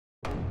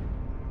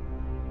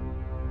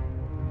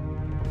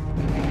Hey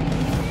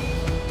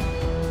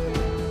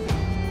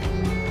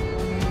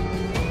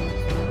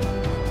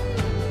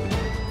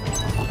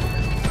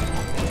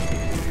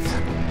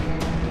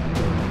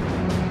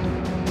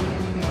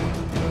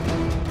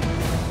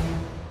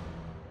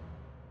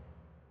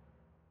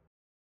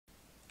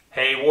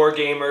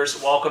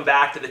Wargamers, welcome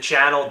back to the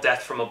channel,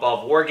 Death from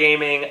Above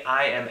Wargaming.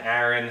 I am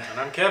Aaron. And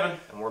I'm Kevin.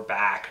 And we're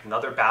back.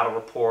 Another battle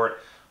report.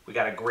 We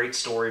got a great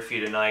story for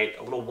you tonight.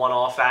 A little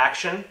one-off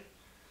action.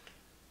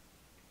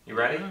 You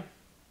ready? Yeah.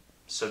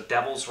 So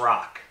Devil's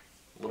Rock,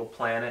 a little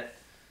planet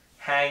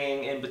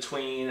hanging in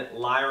between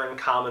Lyran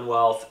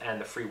Commonwealth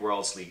and the Free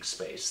Worlds League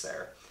space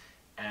there.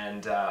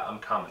 And I'm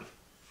coming.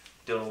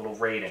 Doing a little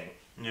raiding.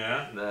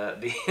 Yeah.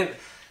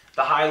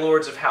 The High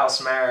Lords of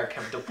House Marek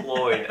have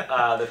deployed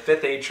the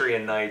 5th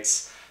Atrean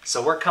Knights.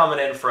 So we're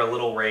coming in for a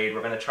little raid.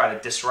 We're going to try to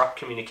disrupt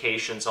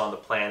communications on the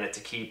planet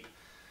to keep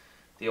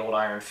the old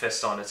Iron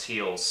Fist on its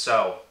heels.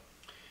 So,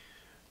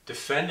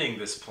 defending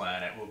this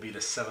planet will be the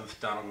 7th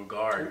Donegal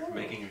Guard,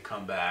 making a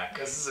comeback.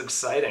 This is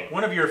exciting.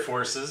 One of your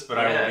forces, but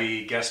I will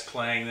be guest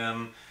playing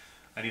them.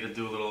 I need to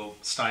do a little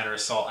Steiner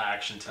assault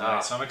action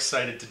tonight, so I'm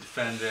excited to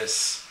defend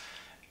this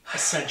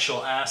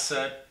essential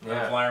asset of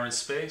Lyran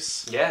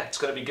space. Yeah, it's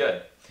going to be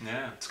good.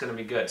 Yeah. It's going to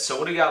be good. So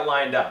what do you got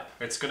lined up?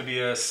 It's going to be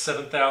a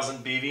 7,000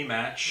 BV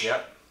match.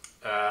 Yep.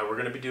 We're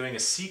going to be doing a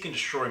seek and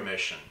destroy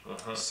mission.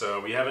 So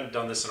we haven't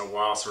done this in a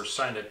while, so we're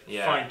trying to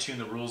fine-tune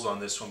the rules on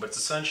this one. But it's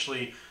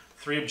essentially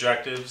 3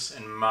 objectives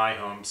in my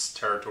home's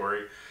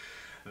territory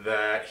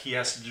that he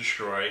has to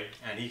destroy,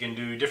 and he can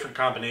do different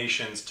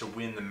combinations to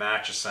win the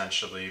match,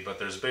 essentially. But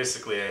there's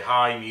basically a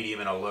high,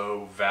 medium, and a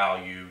low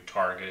value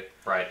target.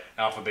 Right.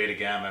 Alpha, beta,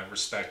 gamma,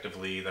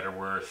 respectively, that are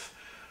worth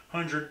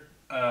 100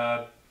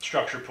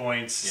 structure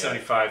points,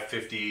 75,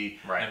 50,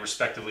 and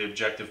respectively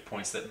objective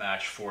points that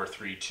match 4,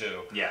 3,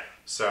 2. Yeah.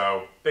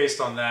 So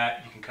based on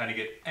that, you can kind of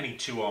get any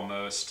 2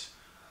 almost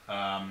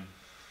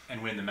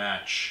and win the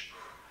match.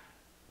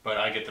 But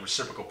I get the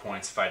reciprocal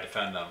points if I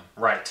defend them.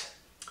 Right.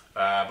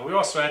 But we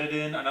also added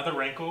in another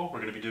wrinkle. We're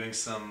going to be doing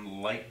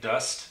some light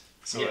dust,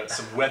 so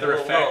some weather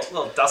effect. A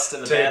little dust in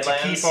the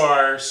Badlands. To keep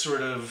our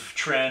sort of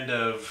trend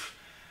of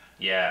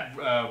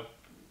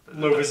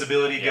low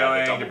visibility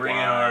going, to bring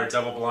in our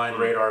double blind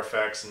radar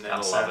effects and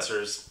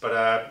sensors.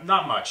 But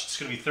not much. It's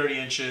going to be 30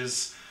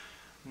 inches.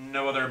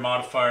 No other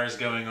modifiers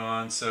going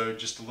on, so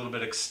just a little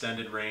bit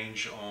extended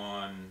range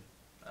on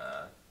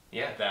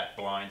that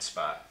blind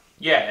spot.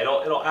 Yeah,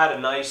 it'll add a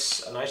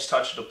nice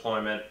touch of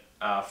deployment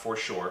for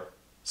sure.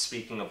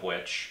 Speaking of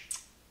which,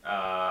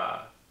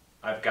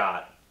 I've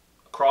got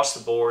across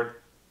the board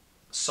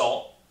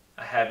assault,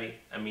 a heavy,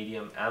 a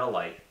medium, and a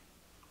light.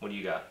 What do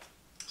you got?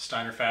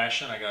 Steiner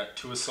fashion, I got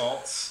 2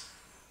 assaults,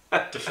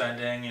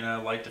 defending,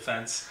 light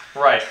defense.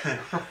 Right.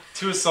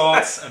 2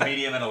 assaults, a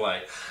medium, and a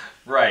light.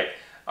 Right.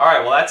 All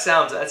right. Well, that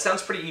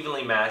sounds pretty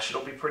evenly matched.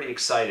 It'll be pretty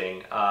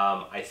exciting,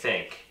 I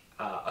think.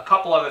 A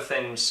couple other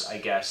things, I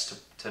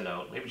guess, to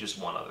note. Maybe just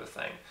one other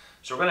thing.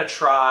 So we're going to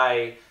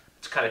try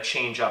to kind of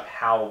change up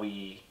how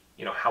we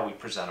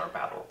present our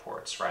battle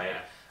reports, right?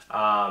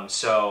 Yeah.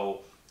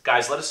 So,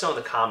 guys, let us know in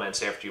the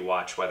comments after you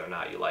watch whether or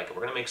not you like it.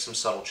 We're going to make some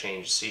subtle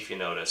changes. See if you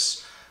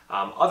notice.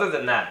 Other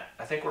than that,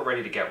 I think we're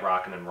ready to get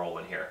rocking and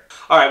rolling here.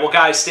 All right, well,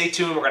 guys, stay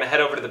tuned. We're going to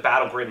head over to the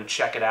battle grid and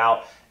check it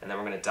out, and then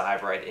we're going to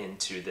dive right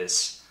into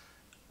this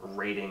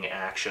raiding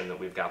action that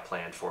we've got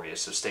planned for you.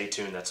 So stay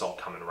tuned. That's all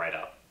coming right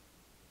up.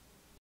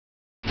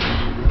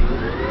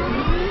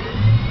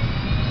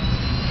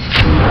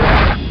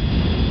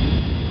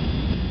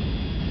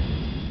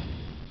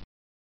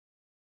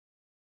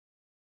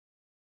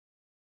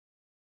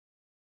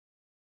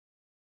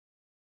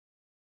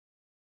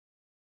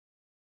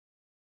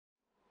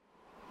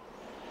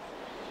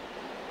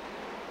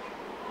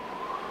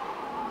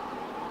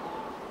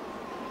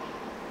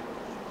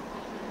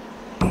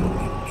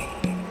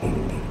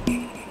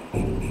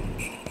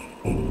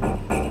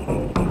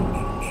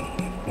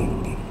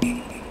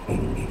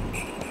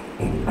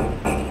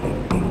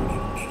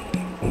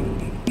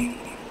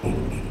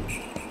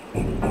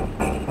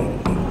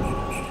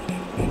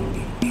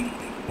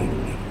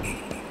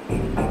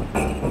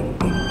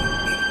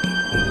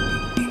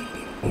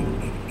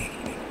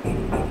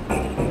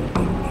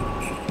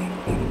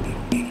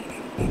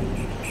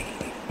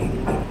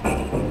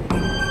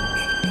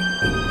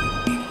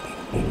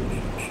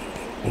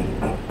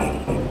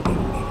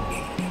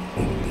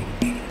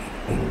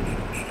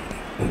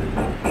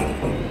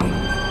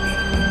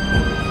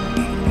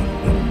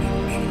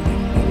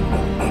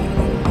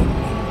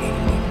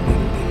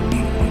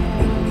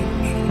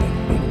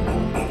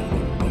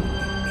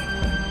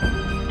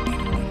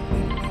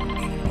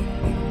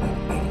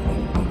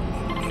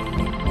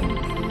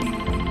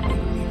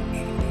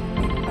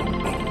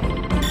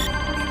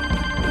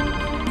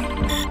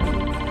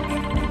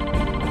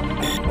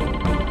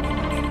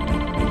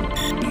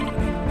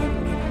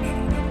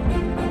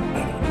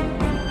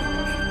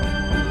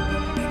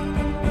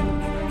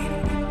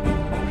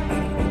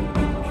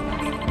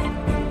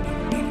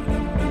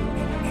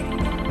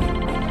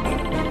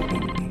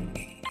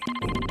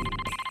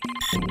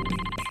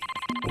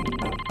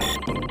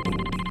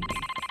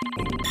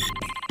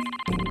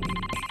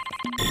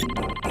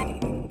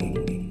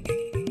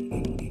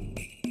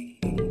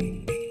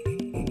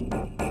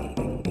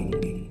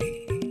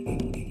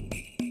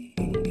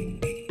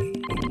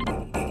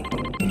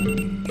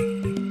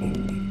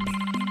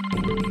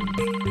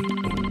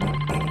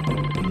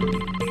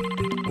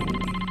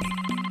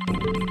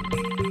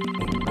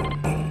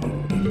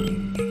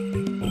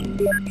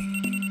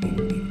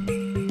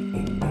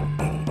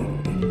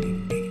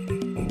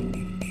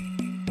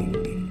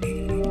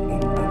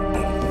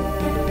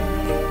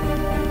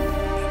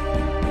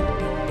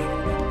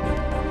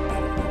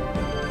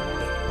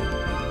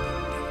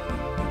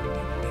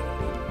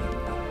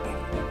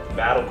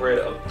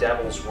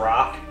 Devil's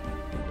Rock.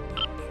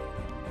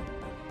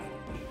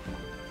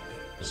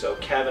 So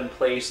Kevin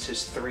placed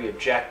his 3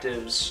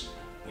 objectives.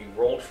 We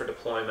rolled for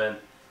deployment,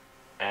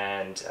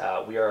 and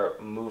we are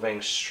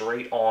moving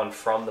straight on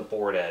from the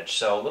board edge.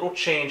 So a little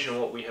change in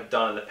what we have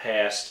done in the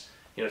past.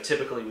 You know,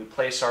 typically we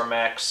place our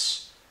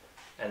mechs,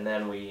 and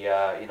then we,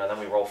 then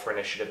we roll for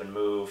initiative and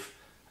move.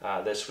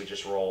 This we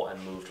just roll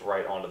and moved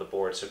right onto the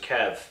board. So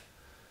Kev,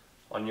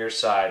 on your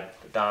side,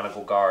 the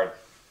Donegal Guard.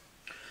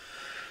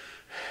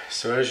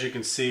 So as you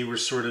can see, we're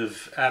sort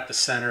of at the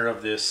center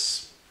of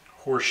this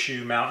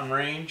horseshoe mountain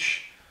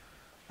range.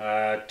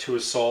 2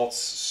 assaults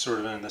sort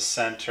of in the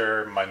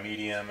center, my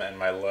medium and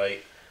my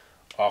light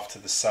off to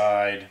the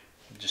side,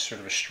 just sort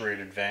of a straight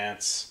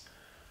advance.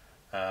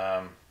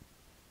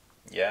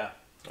 Yeah.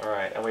 All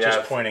right, and we just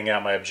have pointing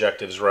out my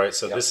objectives, right?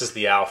 So this is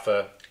the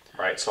alpha,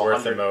 right? So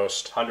worth the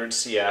most. 100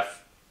 CF.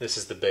 This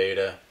is the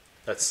beta.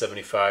 That's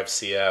 75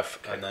 CF,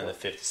 okay, and then the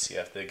 50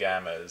 CF. The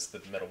gamma is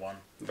the middle one.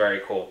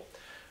 Very cool.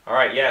 All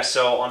right, yeah.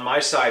 So on my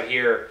side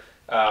here,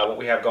 what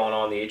we have going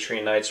on, the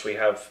Atrean Knights, we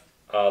have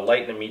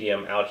light and a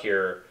medium out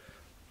here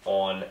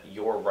on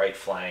your right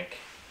flank,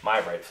 my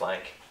right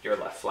flank, your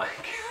left flank,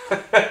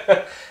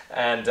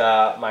 and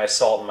my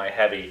assault and my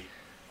heavy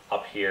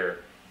up here,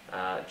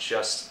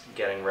 just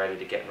getting ready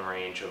to get in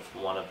range of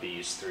one of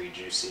these 3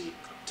 juicy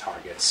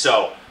targets.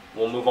 So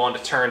we'll move on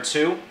to turn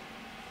 2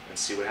 and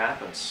see what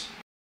happens.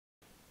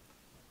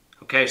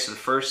 Okay, so the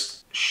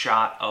first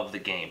shot of the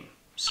game.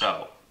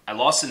 So I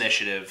lost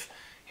initiative.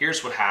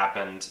 Here's what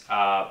happened.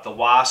 The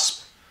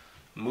Wasp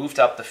moved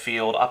up the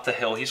field, up the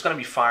hill. He's going to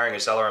be firing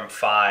his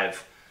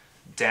LRM-5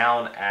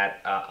 down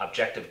at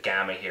objective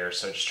Gamma here,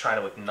 so just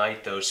trying to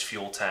ignite those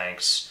fuel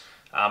tanks.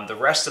 The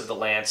rest of the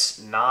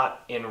Lance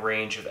not in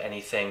range of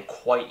anything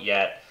quite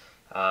yet.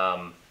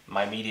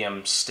 My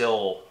medium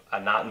still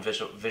not in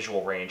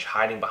visual range,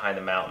 hiding behind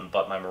the mountain,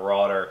 but my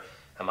Marauder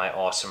and my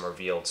Awesome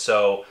revealed.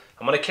 So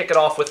I'm going to kick it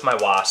off with my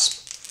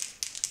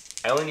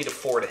Wasp. I only need a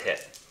 4 to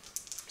hit.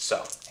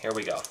 So here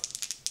we go.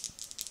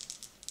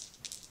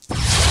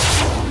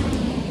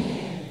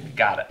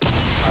 Got it.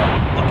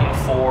 Looking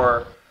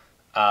for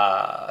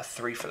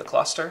 3 for the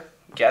cluster.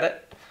 Get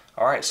it?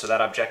 All right, so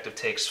that objective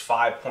takes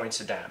 5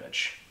 points of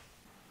damage.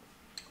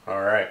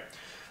 All right.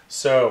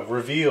 So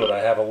revealed, I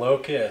have a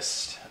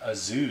Locust, a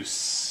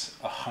Zeus,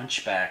 a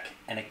Hunchback,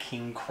 and a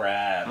King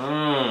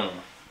Crab.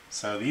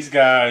 So these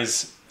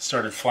guys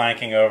started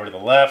flanking over to the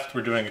left.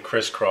 We're doing a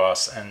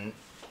crisscross, and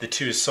the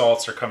 2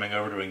 assaults are coming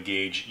over to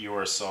engage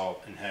your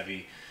assault and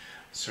heavy,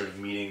 sort of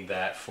meeting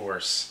that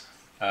force.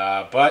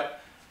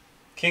 But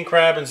King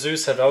Crab and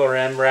Zeus have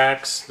LRM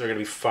racks. They're going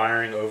to be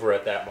firing over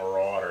at that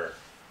Marauder,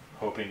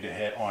 hoping to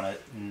hit on a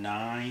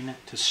 9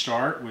 to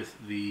start with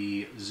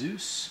the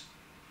Zeus.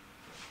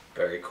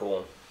 Very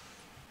cool.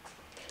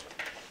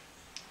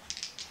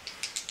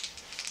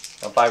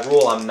 Now, by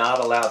rule, I'm not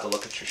allowed to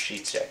look at your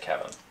sheets yet,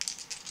 Kevin.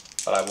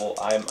 But I will.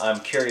 I'm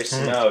curious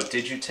to know.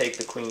 Did you take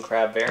the Queen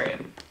Crab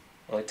variant?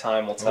 Only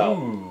time will tell.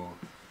 Ooh.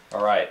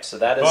 All right. So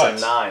that is a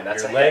 9.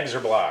 That's your a legs hit.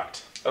 are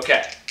blocked.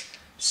 Okay.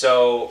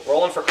 So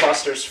rolling for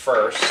clusters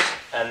first,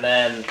 and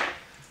then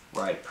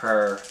right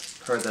per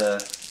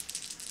the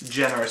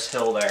generous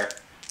hill there.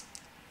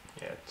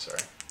 Yeah. Sorry.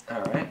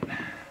 All right.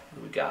 What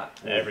do we got?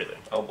 Everything.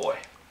 Oh boy.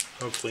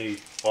 Hopefully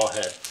all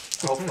head.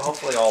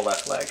 Hopefully all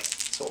left leg.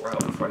 That's what we're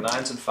hoping for.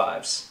 9s and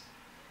 5s.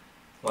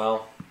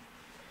 Well,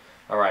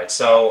 all right.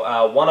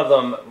 So one of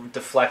them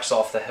deflects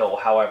off the hill.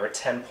 However,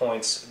 10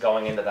 points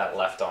going into that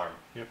left arm.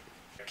 Yep.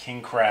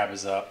 King Crab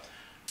is up.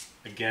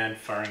 Again,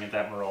 firing at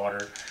that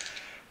Marauder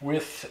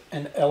with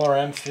an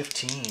LRM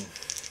 15.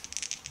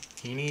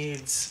 He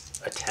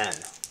needs a 10.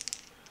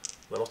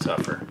 A little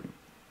tougher.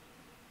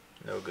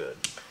 No good.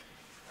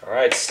 All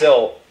right.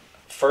 Still,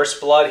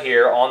 first blood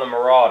here on the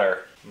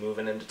Marauder.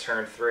 Moving into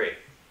turn 3.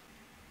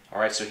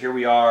 All right, so here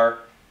we are,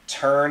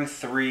 turn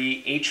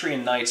 3.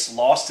 Atrean Knights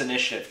lost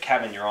initiative.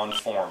 Kevin, you're on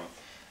form.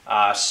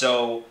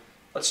 So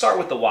let's start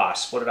with the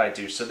Wasp. What did I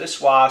do? So this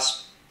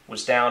Wasp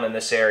was down in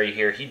this area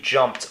here. He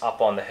jumped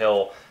up on the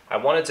hill. I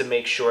wanted to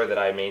make sure that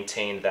I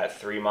maintained that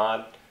 3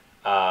 mod.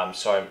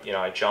 So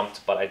I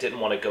jumped, but I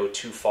didn't want to go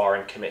too far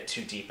and commit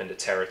too deep into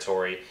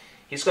territory.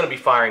 He's going to be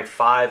firing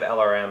 5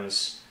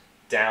 LRMs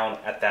down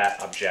at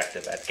that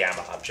objective, at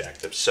Gamma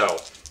objective. So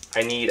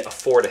I need a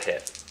 4 to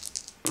hit.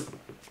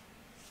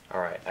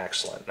 All right,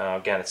 excellent. Now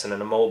again, it's an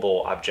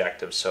immobile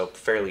objective, so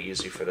fairly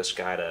easy for this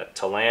guy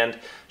to land.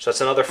 So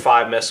that's another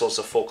 5 missiles,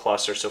 a full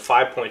cluster, so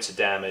 5 points of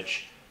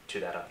damage to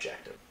that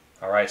objective.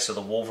 All right, so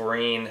the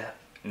Wolverine,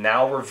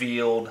 now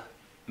revealed,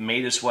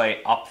 made his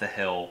way up the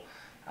hill.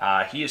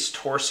 He is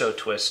torso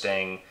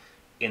twisting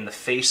in the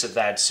face of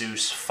that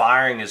Zeus,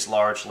 firing his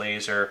large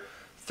laser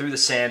through the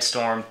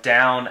sandstorm,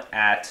 down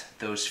at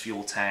those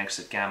fuel tanks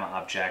at Gamma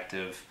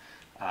objective.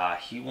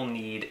 He will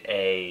need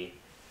a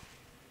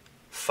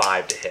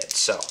 5 to hit.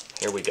 So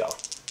here we go.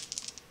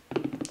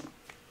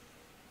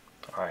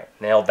 All right,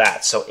 nailed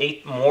that. So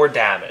 8 more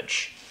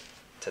damage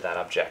to that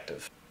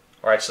objective.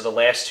 All right, so the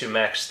last 2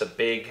 mechs, the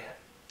big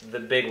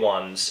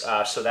ones.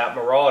 So that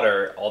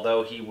Marauder,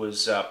 although he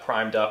was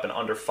primed up and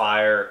under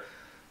fire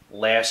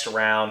last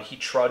round. He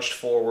trudged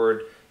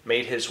forward,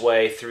 made his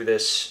way through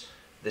this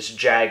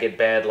jagged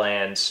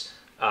badlands.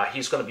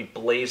 He's going to be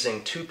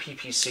blazing 2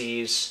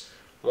 PPCs,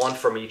 1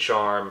 from each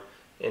arm,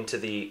 into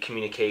the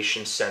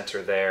communication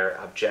center there,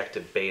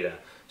 objective Beta.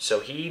 So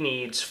he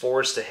needs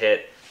 4s to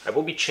hit. I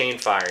will be chain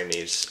firing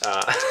these.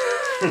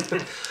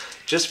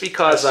 Just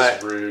because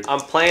I'm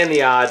playing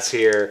the odds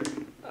here.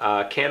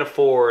 Can't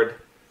afford.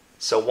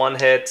 So 1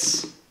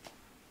 hits,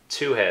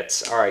 2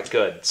 hits. All right,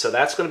 good. So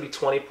that's going to be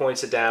 20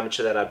 points of damage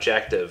to that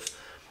objective.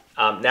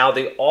 Now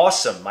the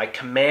awesome, my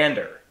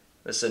commander.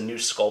 This is a new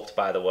sculpt,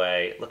 by the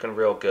way, looking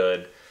real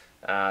good.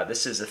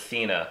 This is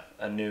Athena,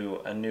 a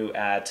new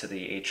add to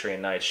the Atrean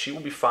Knights. She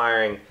will be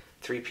firing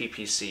 3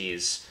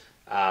 PPCs.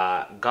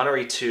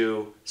 Gunnery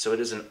 2, so it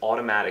is an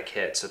automatic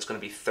hit, so it's going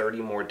to be 30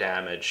 more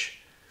damage.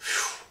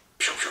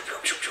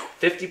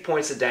 50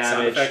 points of damage.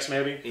 Sound effects,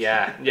 maybe?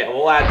 Yeah,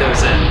 we'll add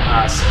those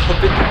in. So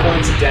 50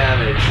 points of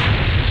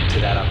damage to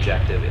that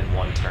objective in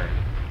 1 turn.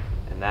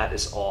 And that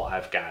is all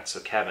I've got. So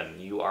Kevin,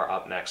 you are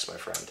up next, my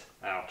friend.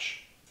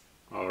 Ouch.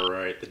 All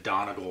right, the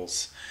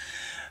Donegals.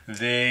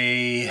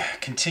 They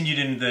continued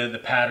in the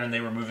pattern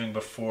they were moving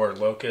before.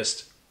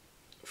 Locust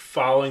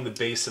following the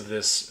base of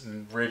this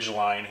ridge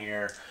line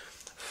here,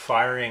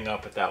 firing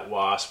up at that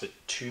wasp with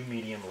 2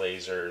 medium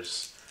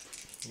lasers.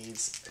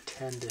 Needs a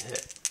 10 to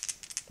hit.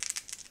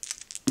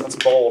 That's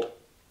bold.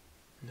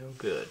 No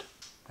good.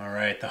 All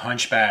right, the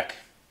Hunchback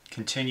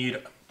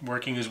continued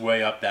working his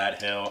way up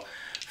that hill,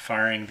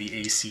 firing the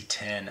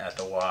AC-10 at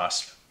the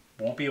wasp.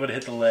 Won't be able to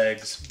hit the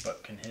legs,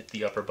 but can hit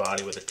the upper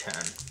body with a 10.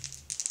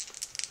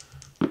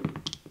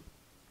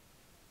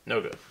 No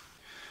good.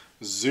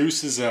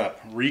 Zeus is up.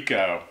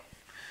 Rico,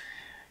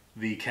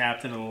 the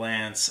captain of the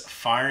lance,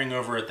 firing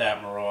over at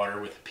that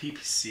Marauder with a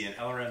PPC and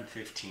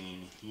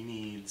LRM-15. He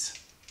needs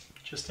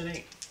just an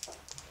 8.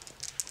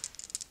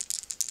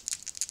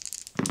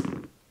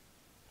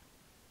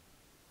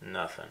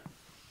 Nothing.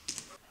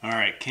 All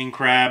right, King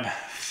Crab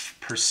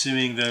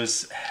pursuing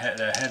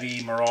the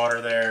heavy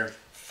Marauder there,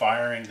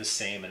 firing the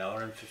same, an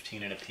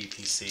LRM-15 and a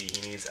PPC.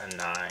 He needs a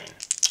 9.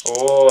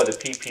 Oh, the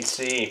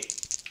PPC.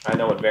 I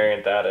know what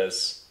variant that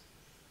is.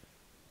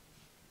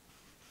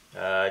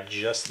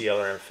 Just the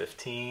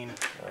LRM-15.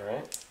 All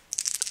right.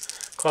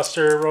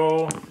 Cluster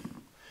roll.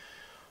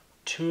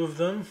 2 of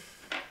them.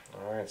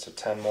 All right, so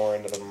 10 more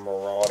into the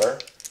Marauder.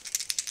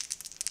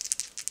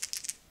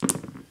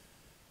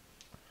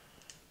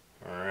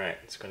 All right,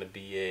 it's going to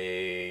be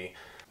a...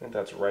 I think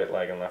that's right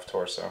leg and left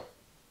torso.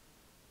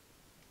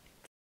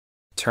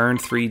 Turn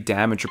 3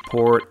 damage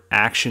report.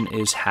 Action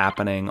is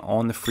happening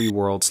on the Free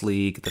Worlds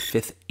League. The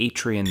 5th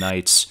Atrean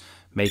Knights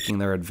making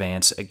their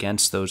advance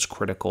against those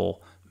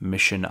critical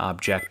mission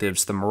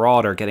objectives. The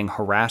Marauder getting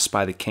harassed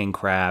by the King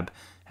Crab,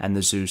 and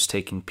the Zeus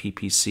taking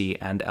PPC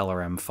and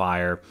LRM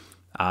fire.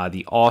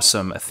 The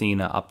awesome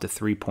Athena up to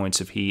 3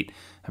 points of heat,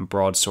 and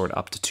Broadsword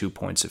up to 2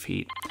 points of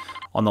heat.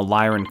 On the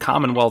Lyran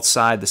Commonwealth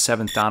side, the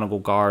 7th Donegal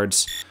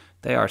Guards,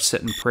 they are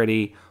sitting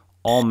pretty.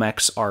 All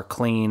mechs are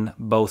clean,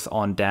 both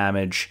on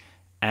damage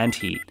and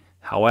heat.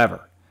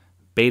 However,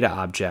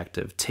 Beta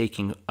objective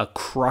taking a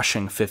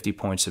crushing 50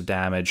 points of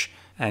damage,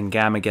 and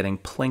Gamma getting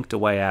plinked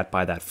away at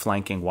by that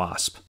flanking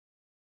wasp.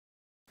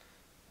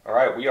 All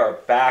right, we are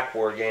back,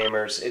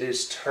 Wargamers. It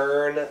is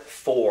turn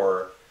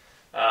 4,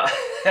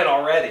 and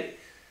already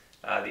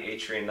the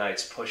Atrean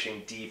Knights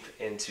pushing deep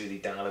into the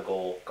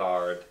Donegal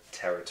Guard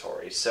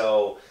territory.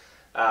 So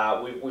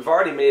we've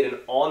already made an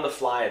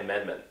on-the-fly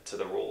amendment to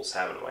the rules,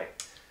 haven't we?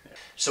 Yeah.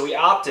 So we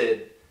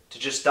opted to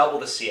just double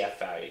the CF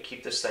value,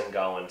 keep this thing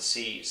going,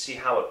 see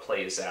how it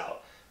plays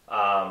out.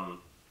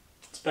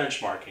 It's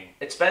benchmarking.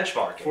 It's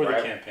benchmarking for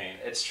right? the campaign.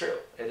 It's true.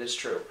 It is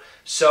true.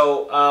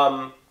 So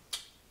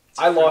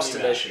I lost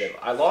initiative.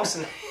 I lost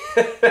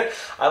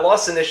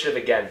initiative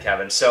again,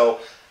 Kevin. So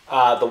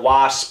the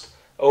Wasp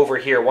over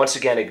here once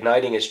again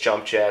igniting his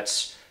jump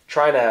jets,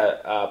 trying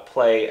to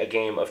play a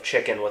game of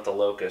chicken with the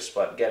Locust,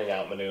 but getting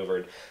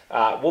outmaneuvered.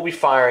 We'll be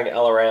firing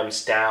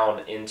LRMs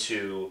down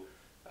into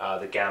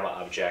the Gamma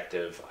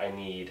objective. I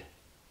need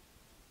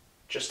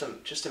just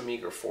a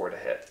meager 4 to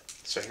hit.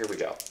 So here we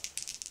go.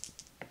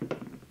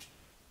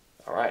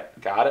 All right,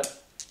 got it.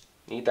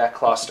 Need that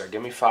cluster.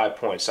 Give me 5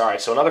 points. All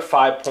right, so another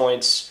 5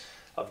 points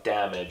of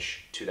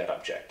damage to that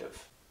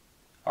objective.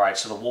 All right,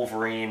 so the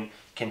Wolverine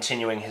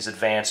continuing his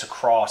advance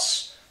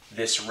across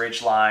this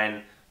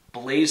ridgeline,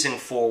 blazing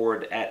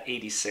forward at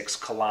 86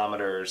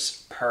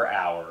 kilometers per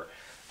hour.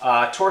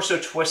 Torso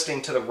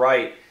twisting to the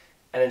right,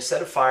 and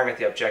instead of firing at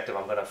the objective,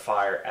 I'm going to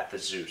fire at the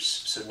Zeus.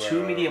 So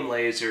 2 medium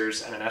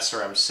lasers and an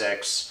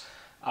SRM-6.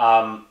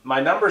 My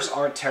numbers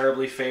aren't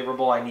terribly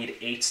favorable. I need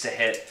 8s to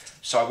hit,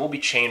 so I will be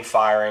chain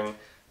firing,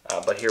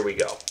 but here we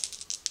go.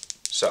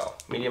 So,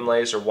 medium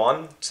laser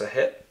 1, it's a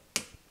hit.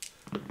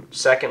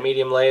 Second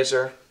medium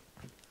laser,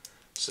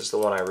 this is the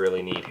one I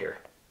really need here.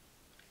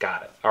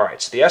 Got it. All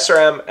right, so the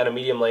SRM and a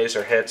medium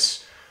laser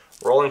hits.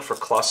 Rolling for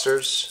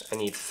clusters, I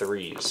need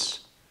 3s.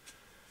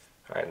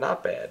 All right,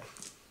 not bad.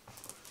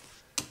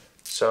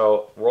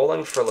 So,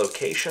 rolling for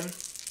location.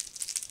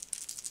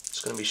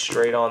 It's going to be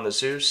straight on the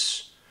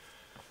Zeus.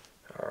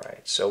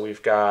 right, so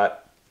we've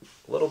got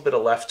a little bit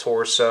of left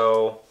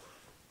torso,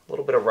 a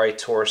little bit of right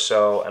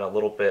torso, and a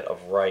little bit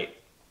of right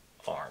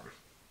arm.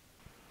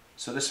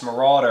 So this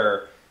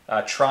Marauder,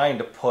 trying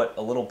to put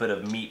a little bit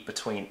of meat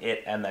between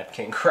it and that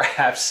king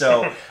crab.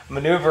 So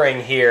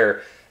maneuvering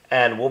here,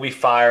 and we'll be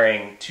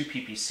firing 2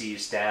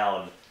 PPCs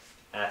down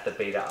at the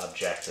beta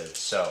objective.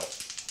 So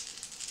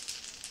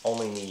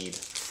only need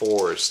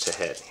 4s to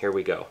hit. Here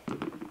we go.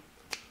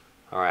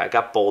 All right, I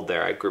got bold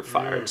there. I group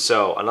fired.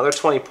 So another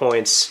 20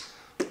 points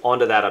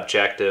onto that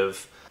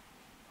objective.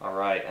 All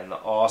right, and the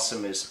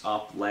Awesome is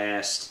up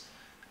last.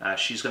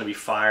 She's going to be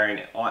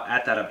firing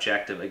at that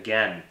objective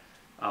again.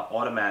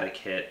 Automatic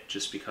hit,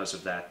 just because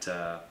of that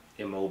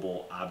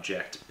immobile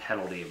object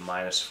penalty of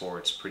 -4.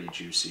 It's pretty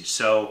juicy.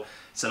 So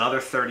it's another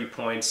 30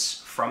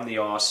 points from the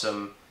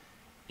Awesome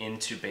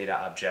into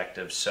beta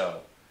objective.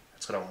 So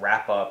it's going to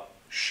wrap up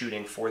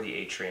shooting for the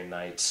Atrean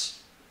Knights.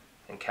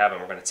 And Kevin,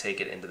 we're going to take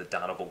it into the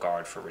Donegal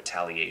Guard for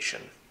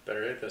retaliation.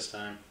 Better hit this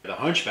time. The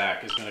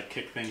Hunchback is going to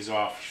kick things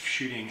off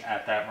shooting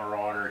at that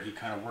Marauder. He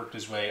kind of worked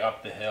his way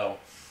up the hill,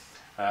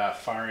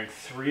 firing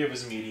 3 of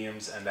his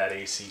mediums, and that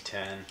AC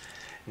 10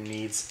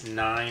 needs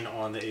 9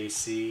 on the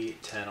AC,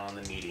 10 on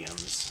the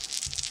mediums.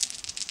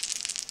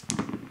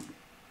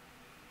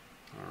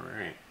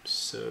 Alright,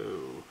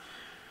 so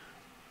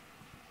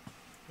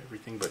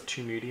everything but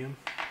 2 medium.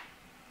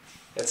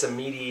 It's a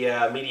meaty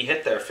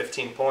hit there,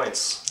 15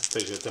 points. I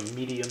think it's a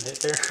medium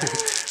hit there.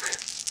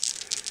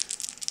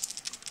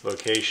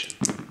 Location.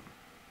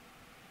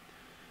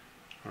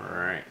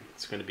 Alright,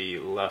 it's going to be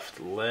left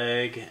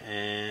leg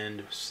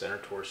and center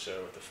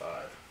torso with the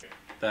 5.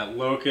 That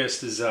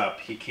Locust is up.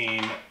 He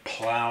came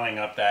plowing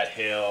up that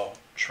hill,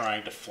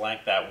 trying to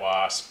flank that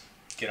Wasp,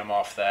 get him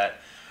off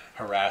that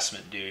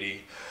harassment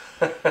duty.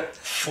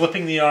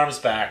 Flipping the arms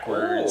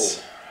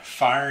backwards,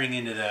 firing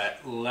into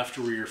that left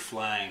rear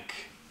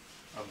flank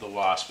of the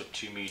Wasp with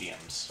 2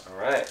 mediums. All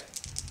right.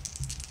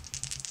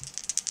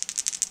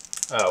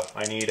 Oh,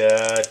 I need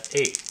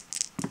 8.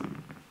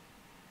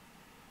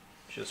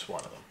 Just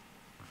one of them.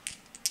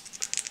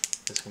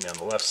 It's going to be on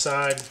the left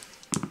side.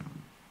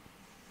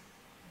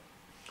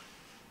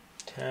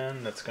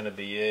 10, that's going to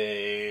be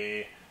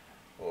a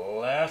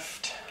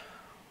left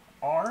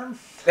arm?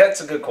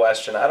 That's a good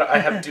question.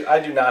 I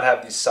do not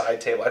have the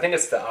side table. I think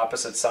it's the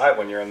opposite side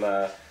when you're in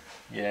the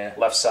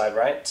left side,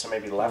 right? So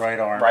maybe left. Right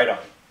arm. Right arm.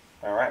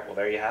 All right, well,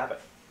 there you have it.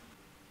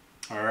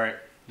 All right,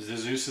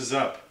 Zeus is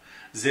up.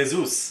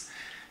 Zeus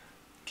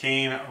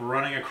came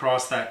running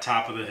across that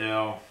top of the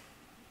hill,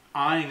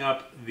 eyeing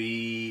up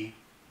the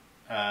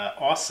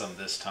Awesome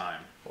this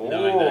time,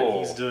 knowing that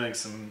he's doing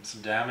some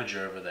damage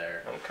over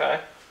there.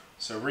 Okay.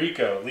 So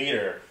Rico,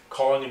 leader,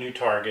 calling a new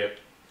target.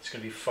 He's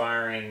going to be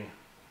firing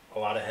a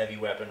lot of heavy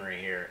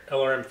weaponry here.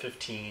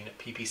 LRM-15,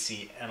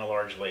 PPC, and a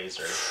large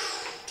laser.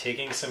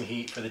 Taking some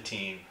heat for the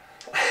team.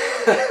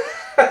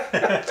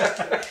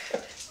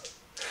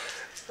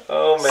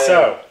 Oh, man.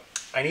 So,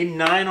 I need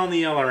 9 on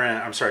the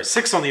LRM. I'm sorry,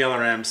 6 on the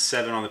LRM,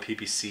 7 on the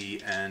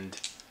PPC, and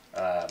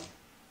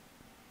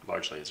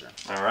large laser.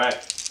 All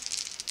right.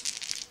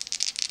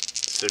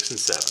 6 and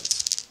 7s.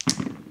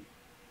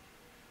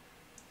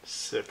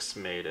 6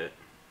 made it.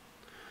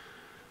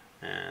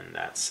 And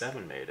that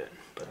 7 made it,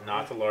 but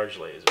not the large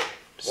laser.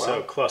 Wow.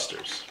 So,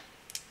 clusters.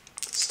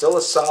 Still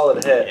a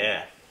solid hit.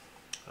 Yeah.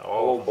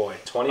 Oh boy,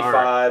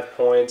 25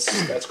 points.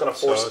 That's going to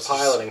force a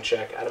piloting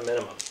check at a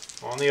minimum.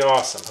 On the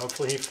Awesome.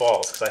 Hopefully he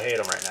falls, because I hate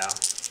him right now.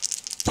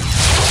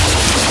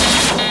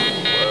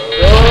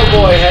 Oh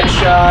boy,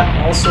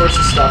 headshot. All sorts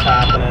of stuff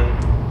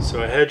happening.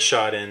 So a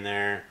headshot in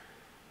there.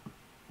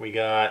 We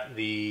got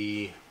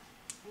the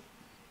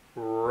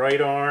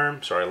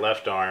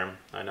left arm.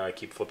 I know I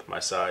keep flipping my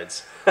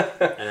sides.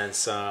 And then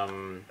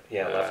some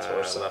left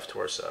torso. Left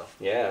torso.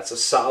 Yeah, it's a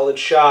solid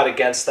shot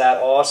against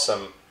that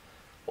Awesome.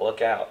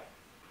 Look out.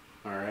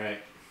 All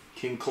right.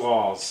 King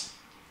Claws.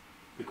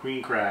 The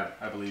Queen Crab,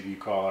 I believe you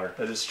call her.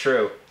 That is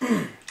true.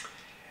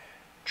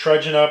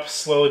 Trudging up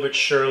slowly but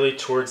surely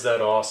towards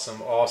that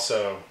Awesome.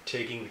 Also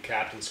taking the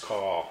captain's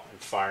call and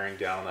firing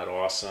down that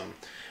Awesome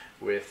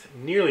with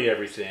nearly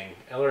everything.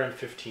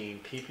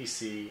 LRM-15,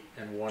 PPC,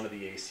 and 1 of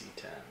the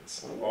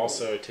AC-10s.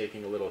 Also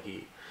taking a little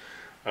heat.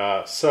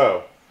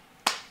 So,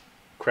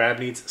 Crab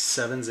needs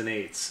 7s and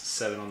 8s.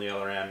 7 on the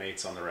LRM,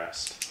 8s on the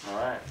rest. All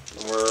right.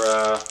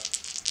 We're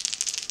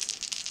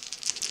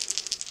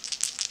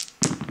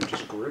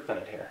just grouping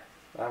it here.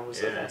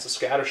 That's a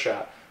scatter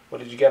shot. What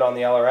did you get on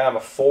the LRM? A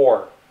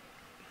 4.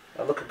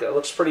 That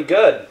looks pretty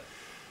good.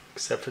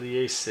 Except for the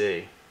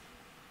AC.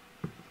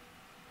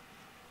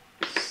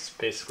 It's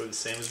basically the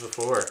same as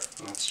before.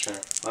 That's true.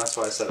 That's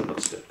why I said it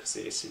looks good, because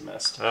the AC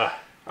missed. Ah.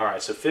 All right,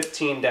 so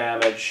 15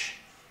 damage.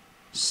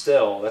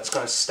 Still, that's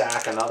going to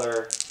stack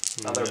another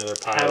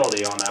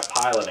penalty on that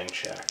piloting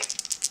check.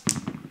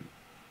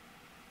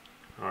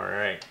 All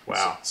right.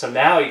 Wow. So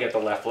now you get the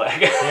left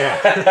leg.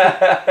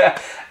 Yeah.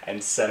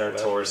 And center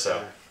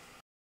torso.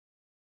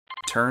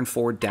 Turn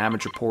 4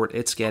 damage report.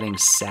 It's getting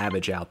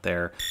savage out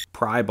there.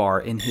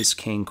 Prybar in his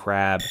King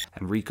Crab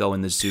and Rico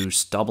in the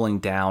Zeus doubling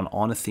down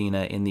on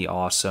Athena in the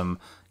Awesome.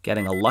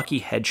 getting a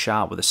lucky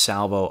headshot with a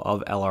salvo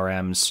of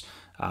LRMs.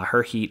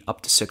 Her heat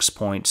up to 6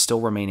 points,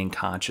 still remaining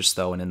conscious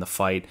though and in the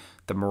fight.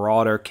 The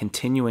Marauder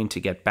continuing to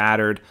get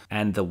battered,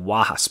 and the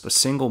Wasp, a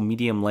single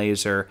medium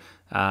laser,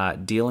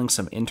 dealing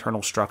some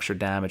internal structure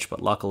damage,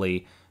 but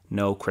luckily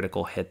no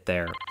critical hit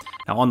there.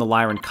 Now on the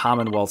Lyran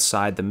Commonwealth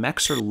side, the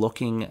mechs are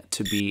looking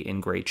to be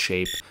in great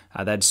shape.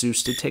 That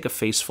Zeus did take a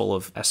face full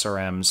of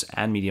SRMs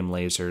and medium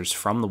lasers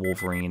from the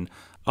Wolverine,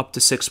 up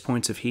to 6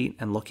 points of heat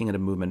and looking at a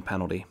movement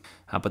penalty.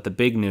 But the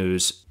big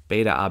news,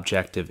 Beta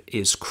objective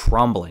is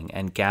crumbling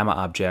and Gamma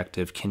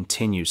objective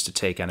continues to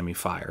take enemy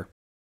fire.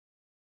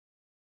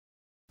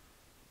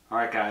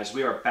 Alright guys,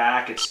 we are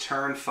back. It's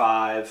turn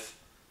 5.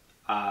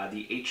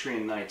 The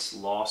Atrean Knights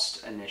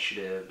lost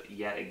initiative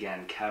yet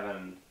again.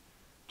 Kevin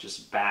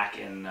just back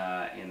in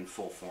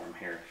full form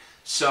here.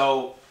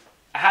 So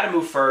I had to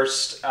move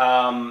first,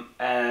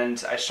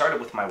 and I started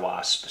with my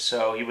Wasp.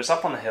 So he was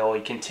up on the hill.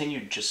 He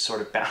continued just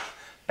sort of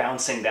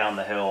bouncing down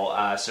the hill.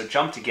 So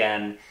jumped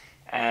again,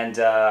 and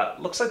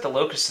looks like the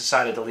Locust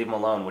decided to leave him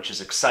alone, which is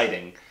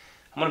exciting.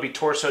 I'm going to be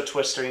torso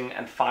twisting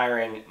and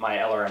firing my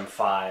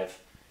LRM-5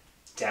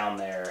 down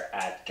there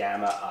at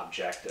Gamma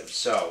objective.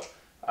 So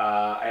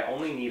I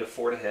only need a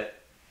 4 to hit.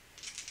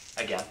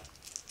 Again,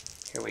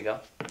 here we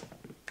go.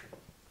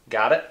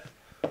 Got it.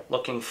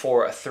 Looking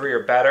for a 3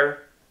 or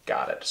better.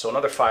 Got it. So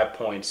another 5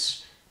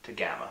 points to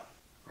Gamma.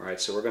 All right,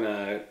 so we're going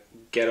to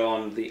get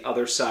on the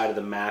other side of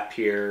the map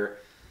here.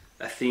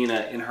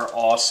 Athena in her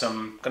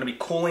awesome. Going to be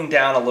cooling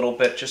down a little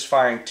bit, just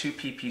firing 2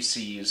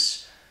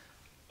 PPCs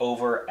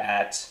over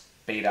at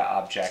Beta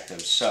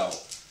objectives. So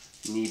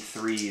need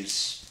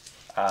 3s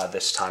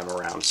this time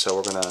around. So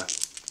we're going to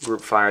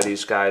group fire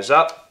these guys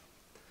up.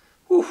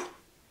 Whew.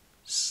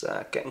 It's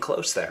getting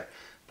close there.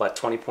 But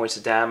 20 points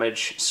of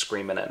damage,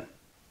 screaming in.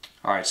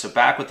 All right, so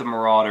back with the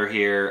Marauder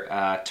here,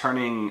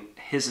 turning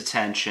his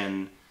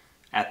attention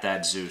at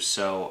that Zeus.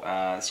 So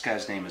this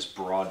guy's name is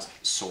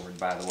Broadsword,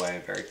 by the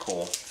way. Very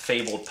cool.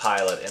 Fabled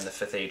pilot in the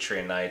 5th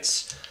Atrean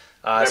Knights.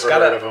 Never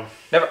heard of him.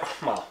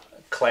 Well,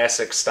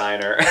 classic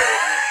Steiner.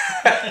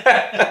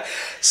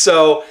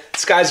 So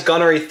this guy's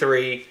Gunnery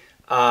 3.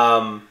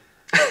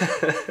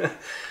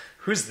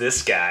 Who's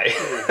this guy?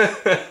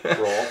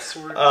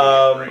 Broadsword?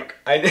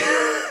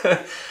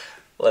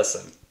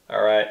 Listen,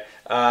 all right.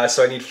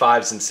 So I need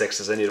 5s and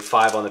 6s. I need a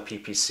 5 on the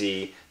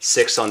PPC,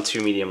 6 on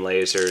 2 medium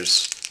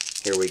lasers.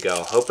 Here we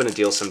go. Hoping to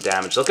deal some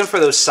damage. Looking for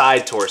those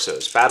side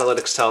torsos.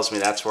 BattleTech tells me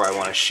that's where I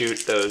want to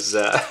shoot those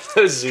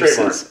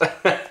Zeuses.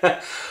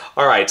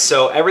 All right,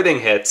 so everything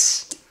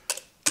hits.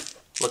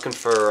 Looking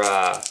for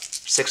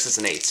 6s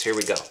and 8s. Here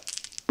we go.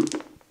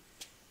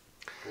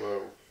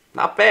 Whoa.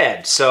 Not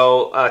bad.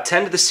 So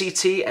 10 to the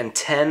CT and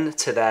 10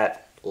 to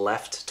that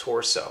left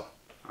torso.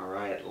 All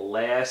right,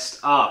 last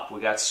up, we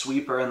got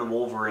Sweeper and the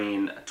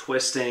Wolverine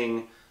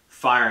twisting,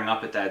 firing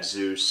up at that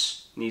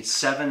Zeus. Needs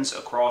 7s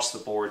across the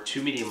board,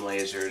 2 medium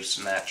lasers,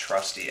 and that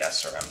trusty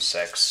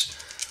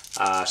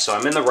SRM-6. So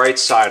I'm in the right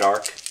side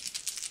arc,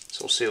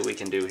 so we'll see what we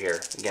can do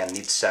here. Again,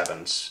 need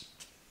 7s.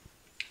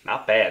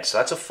 Not bad, so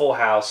that's a full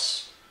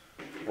house.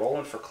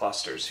 Rolling for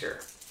clusters here.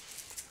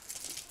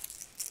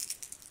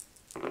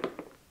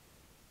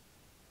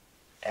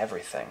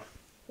 Everything.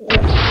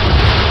 Man,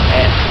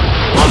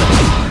 love it.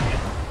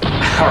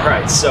 All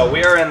right, so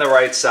we are in the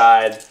right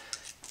side.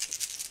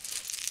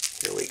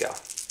 Here we go.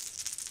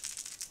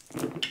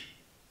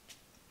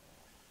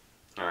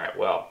 All right,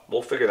 well,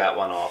 we'll figure that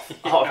one off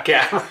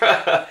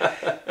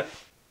camera.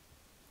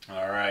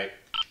 All right.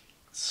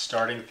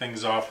 Starting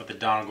things off with the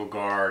Donegal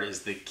Guard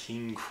is the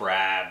King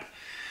Crab.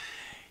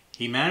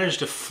 He managed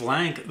to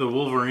flank the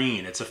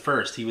Wolverine. It's a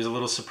first. He was a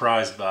little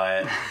surprised by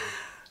it.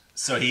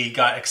 So he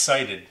got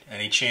excited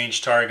and he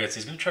changed targets.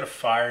 He's going to try to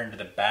fire into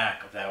the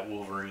back of that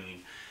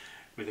Wolverine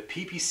with a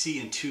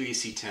PPC and 2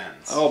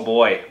 AC-10s. Oh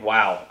boy,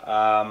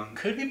 wow.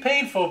 Could be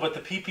painful, but the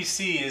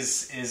PPC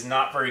is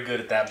not very good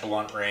at that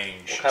blunt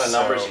range. What kind of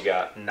numbers you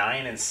got?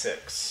 9 and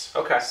 6.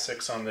 Okay.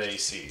 6 on the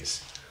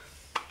ACs.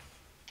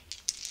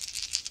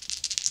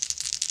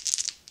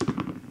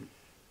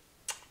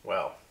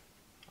 Well,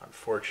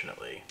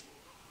 unfortunately,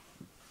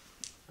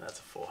 that's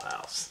a full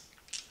house.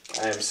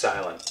 I am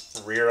silent.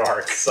 Rear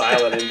arc.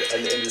 Silent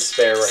in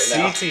despair right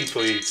now. CT,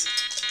 please.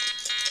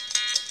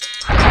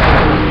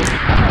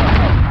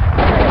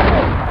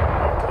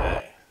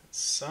 Okay.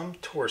 Some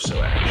torso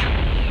action.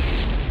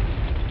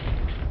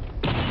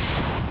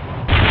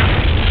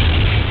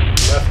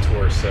 Left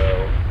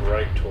torso,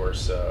 right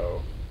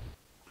torso.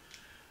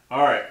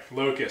 Alright,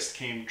 Locust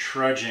came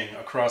trudging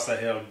across that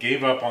hill,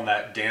 gave up on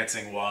that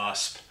dancing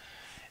wasp,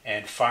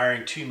 and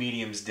firing 2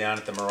 mediums down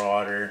at the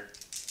Marauder,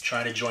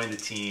 trying to join the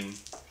team.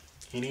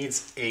 He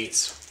needs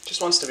 8s.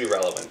 Just wants to be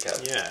relevant,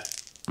 Kev. Yeah.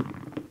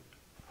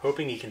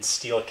 Hoping he can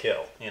steal a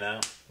kill, you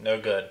know?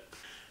 No good.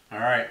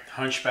 Alright,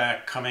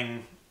 Hunchback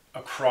coming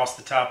across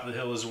the top of the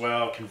hill as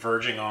well,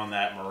 converging on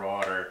that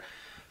Marauder,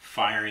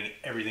 firing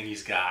everything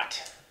he's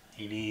got.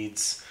 He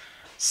needs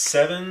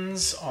 7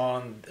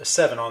 on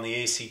the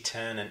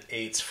AC-10 and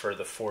 8s for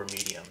the 4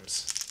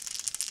 mediums.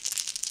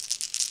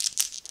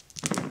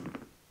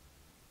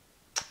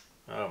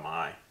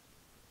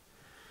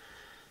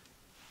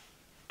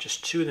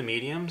 Just 2 of the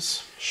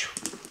mediums.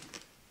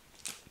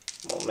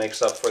 Well,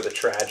 makes up for the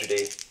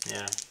tragedy.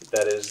 Yeah.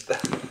 That is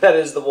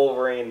the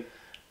Wolverine.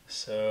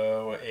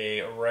 So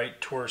a left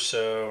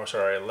torso,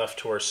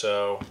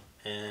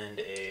 and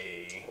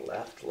a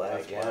left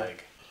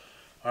leg.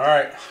 All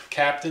right,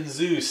 Captain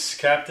Zeus,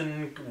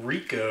 Captain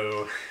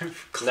Rico.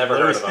 Never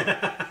heard of him.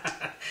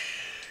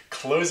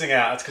 Closing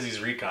out. That's because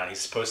he's Recon. He's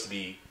supposed to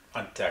be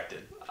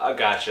undetected. I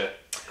gotcha.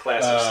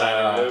 Classic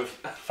signing move.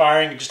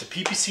 Firing just a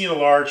PPC and a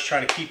large,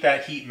 trying to keep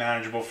that heat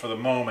manageable for the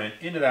moment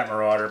into that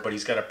Marauder, but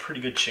he's got a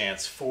pretty good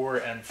chance. 4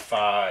 and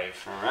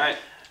 5. All right.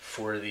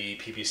 For the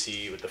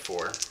PPC with the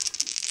 4.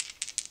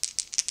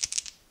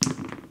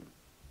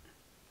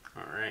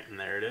 All right, and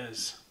there it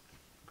is.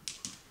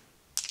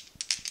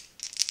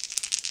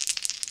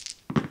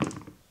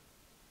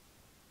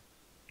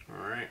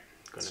 All right,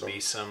 going to be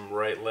some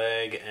right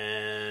leg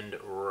and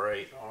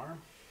right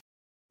arm.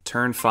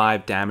 Turn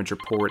 5 damage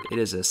report. It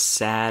is a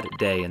sad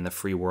day in the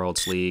Free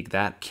Worlds League.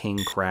 That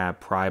King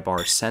Crab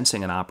Prybar,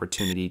 sensing an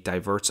opportunity,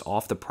 diverts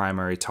off the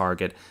primary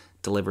target,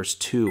 delivers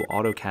 2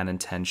 autocannon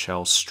 10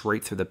 shells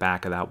straight through the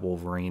back of that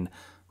Wolverine.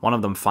 One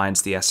of them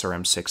finds the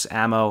SRM-6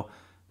 ammo.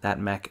 That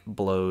mech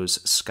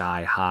blows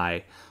sky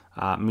high.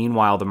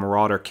 Meanwhile, the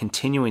Marauder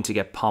continuing to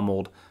get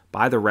pummeled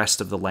by the rest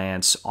of the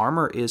Lance.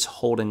 Armor is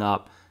holding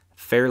up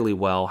fairly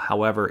well.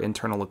 However,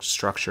 internal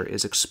structure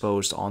is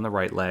exposed on the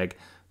right leg,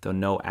 though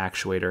no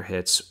actuator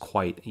hits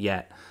quite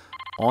yet.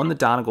 On the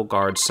Donegal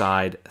Guards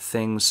side,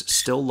 things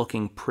still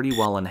looking pretty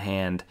well in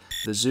hand.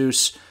 The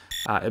Zeus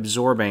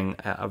absorbing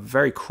a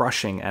very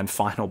crushing and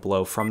final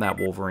blow from that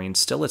Wolverine,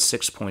 still at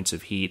 6 points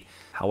of heat.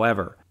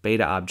 However,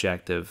 Beta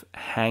Objective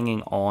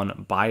hanging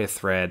on by a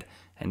thread,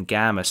 and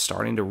Gamma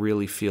starting to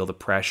really feel the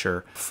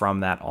pressure from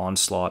that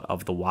onslaught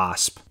of the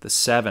Wasp. The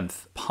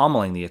 7th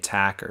pummeling the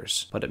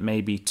attackers, but it may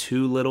be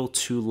too little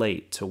too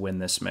late to win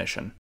this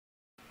mission.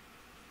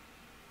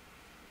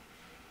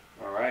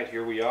 All right,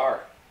 here we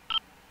are.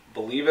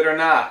 Believe it or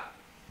not,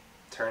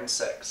 turn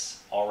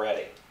 6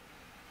 already.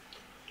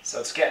 So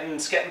it's getting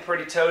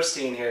pretty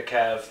toasty in here,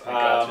 Kev. We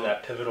got to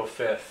that pivotal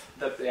 5th.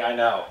 I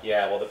know.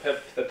 Yeah. Well, the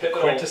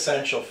pivotal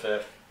quintessential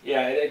 5th.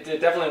 Yeah, it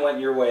definitely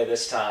went your way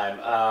this time.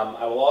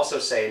 I will also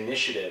say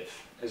initiative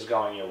is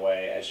going your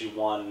way as you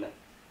won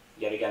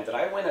yet again. Did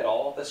I win at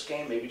all this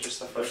game? Maybe just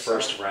the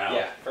first round.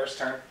 Yeah, first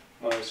turn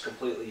when it was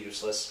completely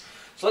useless.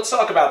 So let's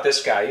talk about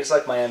this guy. He's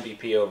like my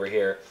MVP over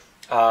here.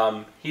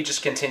 He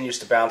just continues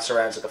to bounce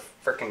around like a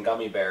freaking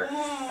gummy bear.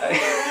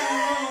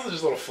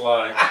 There's a little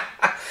fly.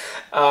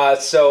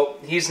 So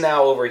he's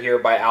now over here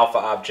by Alpha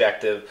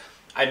Objective.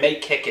 I may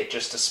kick it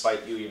just to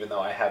spite you, even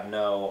though I have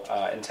no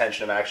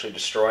intention of actually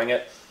destroying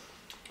it.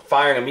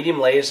 Firing a medium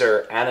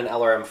laser and an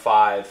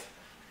LRM-5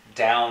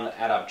 down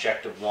at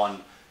Objective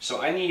 1.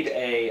 So I need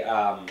a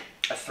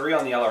 3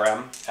 on the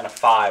LRM and a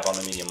 5 on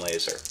the medium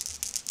laser.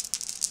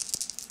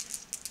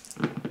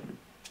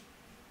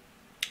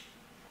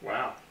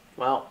 Wow.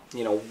 Well,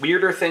 you know,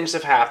 weirder things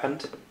have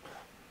happened.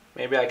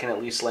 Maybe I can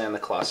at least land the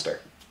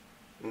cluster.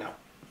 No.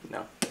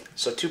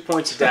 So 2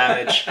 points of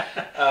damage.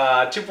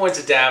 2 points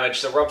of damage.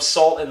 So rub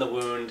salt in the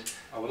wound.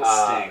 A little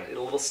sting. A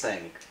little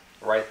sting.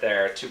 Right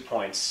there. 2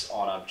 points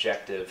on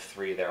Objective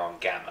 3 there on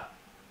Gamma.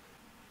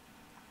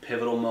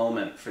 Pivotal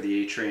moment for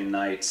the Atrean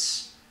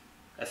Knights.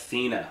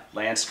 Athena,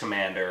 Lance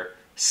Commander,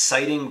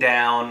 sighting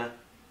down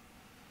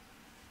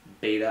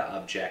Beta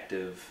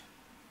Objective.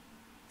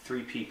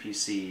 3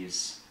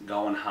 PPCs,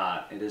 going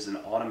hot. It is an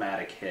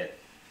automatic hit.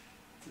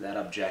 That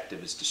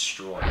objective is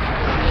destroyed.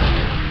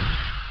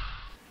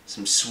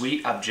 Some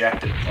sweet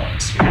objective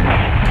points here.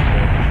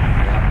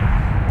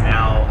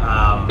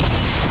 Now,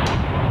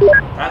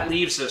 that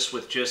leaves us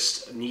with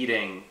just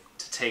needing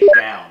to take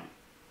down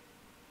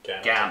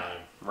Gamma.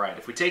 Right.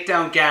 If we take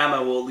down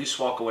Gamma, we'll at least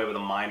walk away with a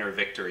minor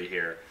victory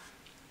here,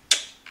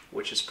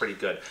 which is pretty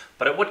good.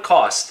 But it would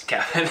cost,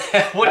 Kevin.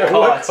 It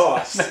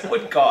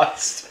would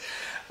cost.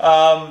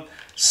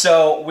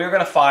 So we're going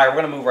to fire. We're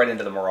going to move right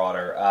into the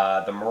Marauder.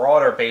 The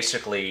Marauder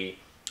basically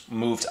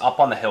moved up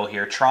on the hill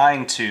here,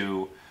 trying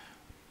to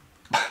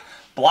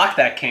block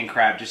that King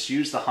Crab. Just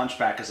use the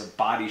Hunchback as a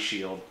body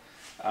shield.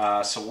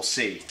 So we'll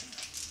see.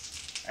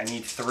 I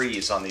need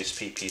 3s on these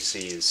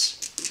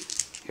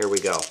PPCs. Here we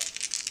go.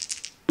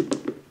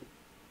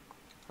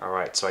 All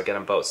right, so I get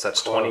them both. So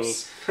that's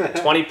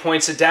 20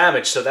 points of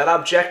damage. So that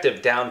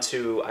objective down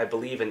to, I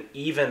believe, an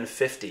even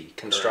 50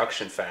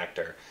 construction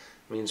factor.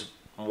 Means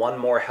one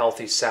more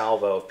healthy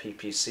salvo of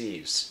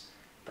PPCs.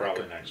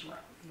 Probably next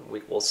round.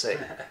 We'll see.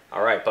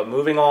 All right, but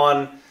moving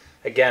on,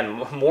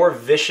 again, more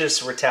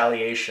vicious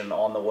retaliation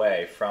on the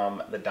way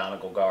from the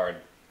Donegal Guard.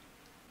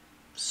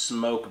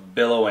 Smoke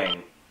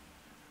billowing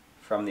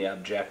from the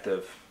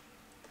objective,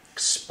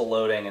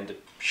 exploding into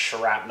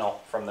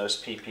shrapnel from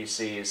those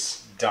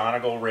PPCs.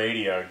 Donegal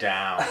radio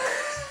down.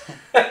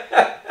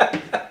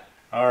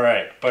 All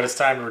right, but it's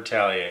time to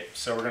retaliate.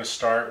 So we're going to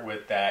start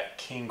with that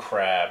King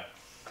Crab.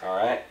 All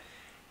right.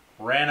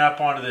 Ran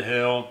up onto the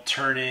hill,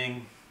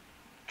 turning,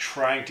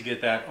 trying to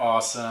get that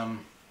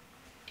awesome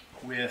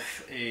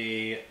with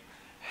a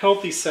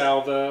healthy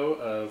salvo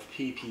of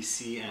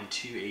PPC and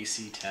 2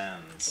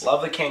 AC-10s.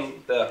 Love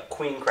the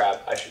queen crab,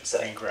 I should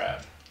say. Queen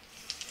crab.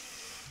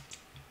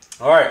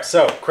 All right,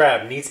 so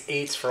crab needs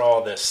 8s for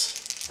all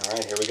this. All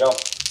right, here we go.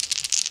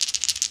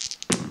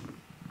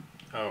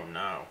 Oh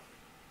no.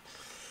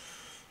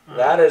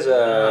 That is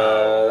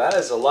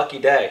a lucky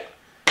day.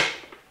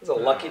 It's a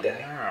lucky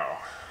day. Wow.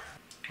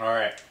 All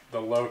right,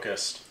 the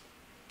locust.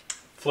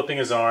 Flipping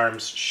his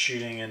arms,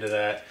 shooting into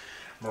that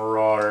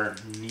marauder,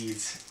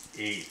 needs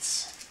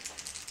 8s.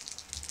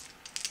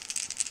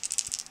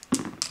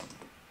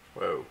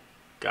 Whoa,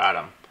 got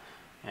him.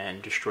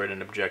 And destroyed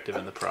an objective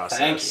in the process.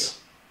 Thank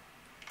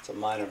you. It's a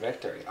minor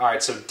victory. All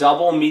right, so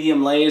double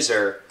medium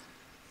laser.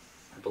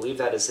 I believe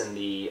that is in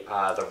the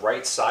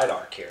right side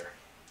arc here.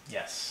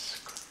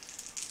 Yes.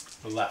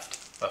 The left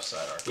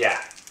side arc. Yeah,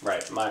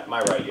 right. My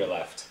right, your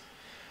left.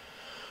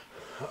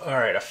 All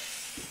right, a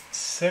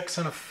 6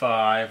 and a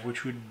 5,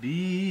 which would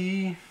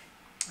be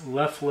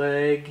left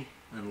leg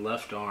and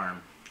left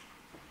arm.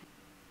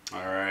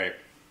 All right,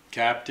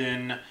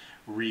 Captain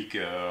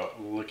Rico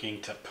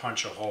looking to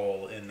punch a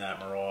hole in that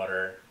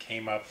marauder.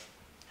 Came up,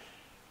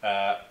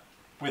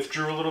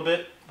 withdrew a little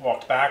bit,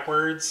 walked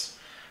backwards,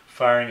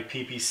 firing a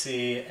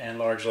PPC and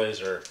large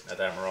laser at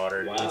that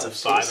marauder. Wow, Needs a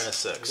 5 and a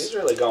 6. He's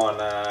really going,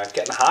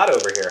 getting hot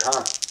over here,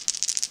 huh?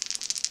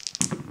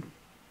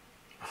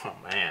 Oh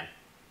man,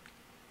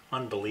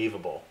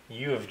 unbelievable!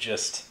 You have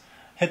just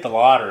hit the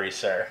lottery,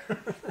 sir.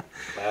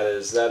 That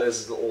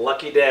is a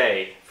lucky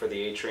day for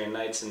the Atrean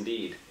Knights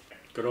indeed.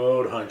 Good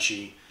old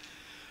Hunchy.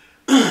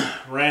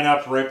 Ran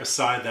up right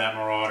beside that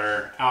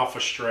marauder, alpha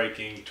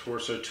striking,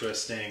 torso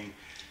twisting.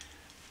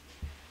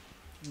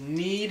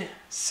 Need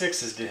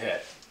 6s to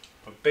hit,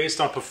 but based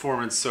on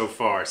performance so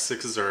far,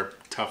 6s are a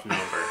tough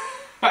number.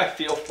 I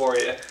feel for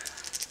you.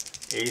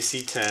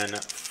 AC 10,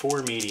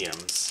 4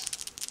 mediums.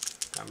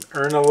 I'm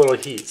earning a little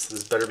heat, so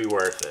this better be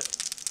worth it.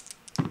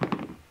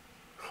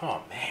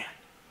 Oh man.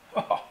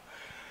 Oh.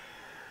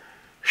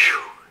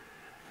 Whew.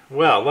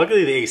 Well,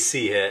 luckily the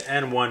AC hit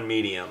and 1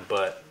 medium,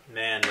 but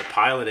man, the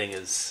piloting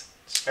is...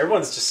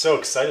 Everyone's just so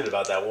excited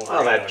about that Wolverine.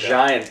 Oh, that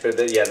giant,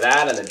 yeah,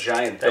 that and the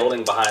giant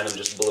building behind them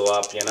just blew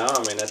up, you know? I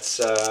mean, it's,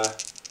 all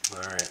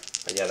right.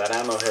 But yeah, that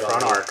ammo hit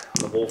Front on arc.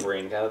 the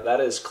Wolverine. That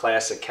is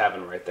classic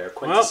Kevin right there. Well,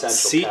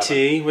 Quintessential CT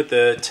Kevin. with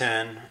the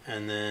 10,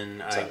 and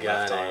then I that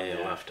got left arm, a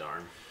yeah. left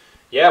arm.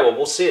 Yeah, well,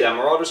 we'll see. That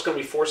Marauder's going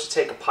to be forced to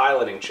take a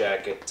piloting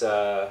check. It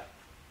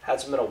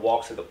hasn't been a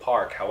walk through the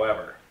park.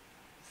 However,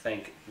 I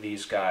think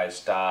these guys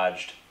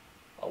dodged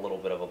a little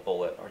bit of a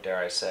bullet, or dare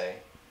I say,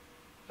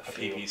 a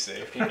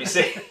PPC. A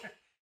PPC.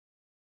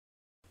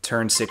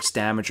 Turn 6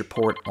 damage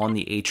report on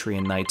the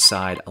Atrean Knight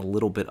side. A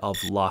little bit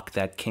of luck.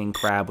 That King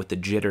Crab with the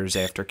jitters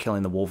after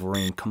killing the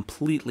Wolverine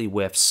completely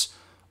whiffs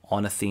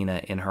on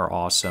Athena in her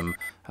awesome.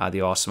 The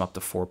awesome up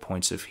to 4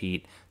 points of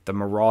heat. The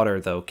Marauder,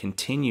 though,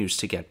 continues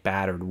to get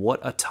battered.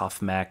 What a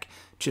tough mech.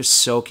 Just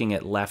soaking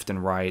it left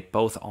and right.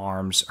 Both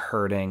arms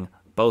hurting.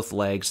 Both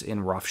legs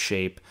in rough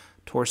shape.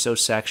 Torso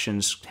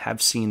sections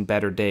have seen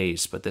better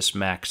days, but this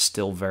mech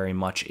still very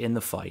much in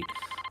the fight.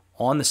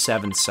 On the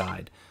 7th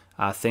side,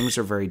 things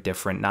are very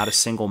different. Not a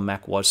single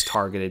mech was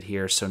targeted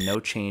here, so no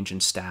change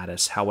in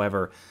status.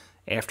 However,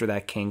 after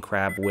that King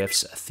Crab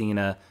whiffs,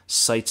 Athena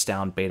sights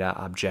down Beta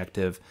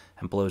objective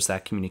and blows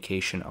that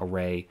communication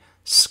array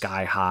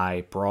sky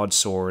high.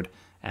 Broadsword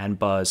and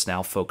Buzz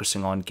now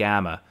focusing on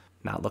Gamma.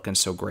 Not looking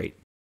so great.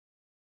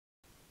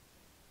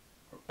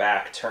 We're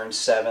back. Turn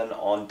 7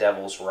 on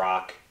Devil's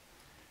Rock.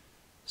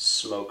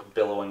 Smoke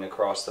billowing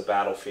across the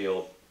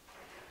battlefield.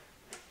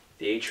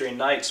 The Atrean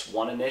Knights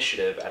won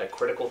initiative at a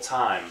critical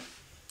time.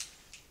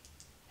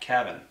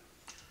 Kevin,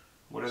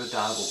 what are the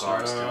Donegal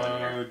Guards doing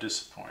here? So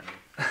disappointing.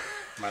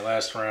 My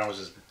last round was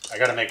just... I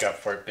got to make up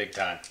for it big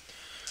time.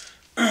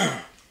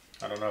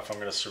 I don't know if I'm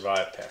going to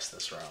survive past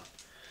this round,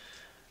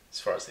 as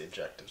far as the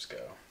objectives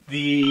go.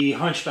 The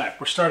Hunchback,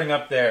 we're starting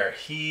up there.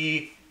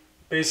 He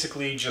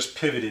basically just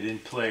pivoted in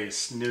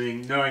place,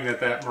 knowing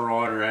that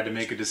Marauder had to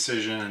make a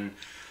decision, and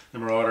the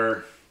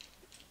Marauder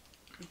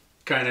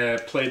kind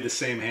of played the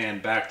same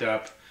hand, backed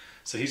up.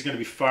 So he's going to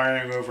be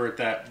firing over at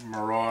that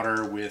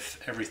Marauder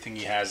with everything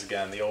he has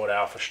again, the old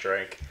Alpha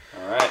Strike.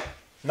 All right.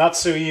 Not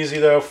so easy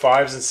though.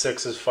 5s and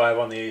 6s, 5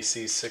 on the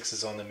AC,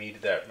 6s on the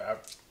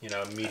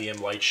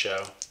medium light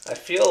show. I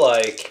feel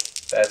like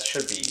that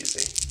should be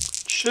easy.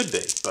 Should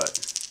be, but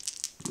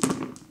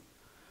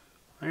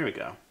there we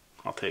go.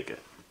 I'll take it.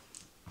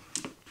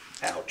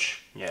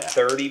 Ouch. Yeah.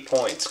 30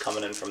 points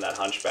coming in from that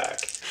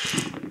Hunchback.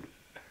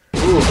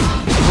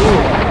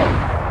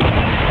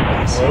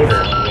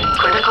 Floater.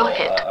 Critical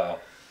hit. Uh-oh.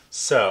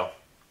 So,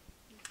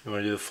 you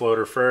want to do the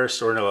floater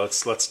first, or no?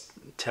 Let's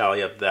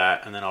tally up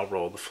that, and then I'll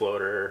roll the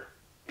floater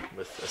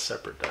with a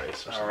separate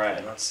dice. Or All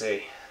right, let's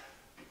see.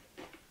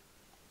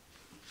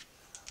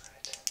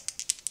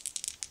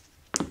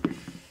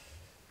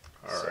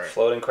 All So right.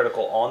 floating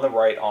critical on the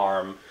right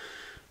arm,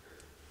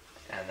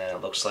 and then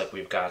it looks like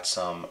we've got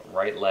some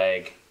right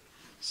leg,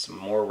 some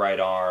more right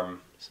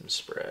arm. Some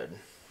spread.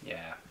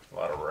 Yeah, A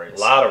lot of rights.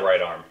 a lot of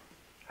right arm.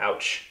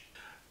 Ouch.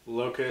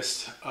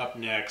 Locust up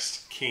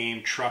next,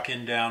 came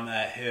trucking down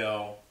that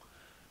hill.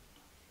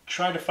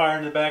 Tried to fire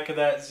in the back of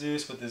that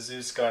Zeus, but the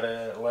Zeus got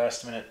a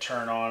last minute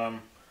turn on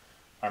him.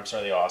 I'm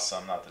sorry, the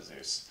Awesome, not the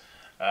Zeus.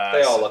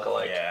 They all look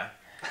alike. Yeah.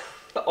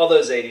 All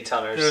those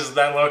 80-tonners. There's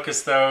that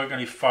Locust, though, going to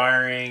be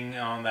firing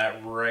on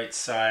that right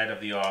side of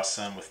the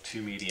Awesome with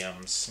 2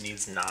 mediums.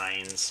 Needs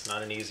 9s.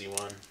 Not an easy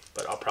one,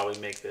 but I'll probably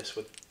make this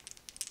with,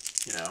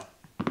 you know,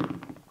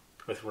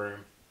 with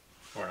room.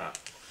 Or not.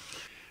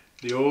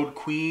 The old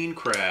Queen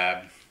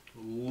Crab. A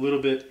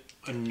little bit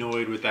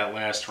annoyed with that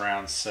last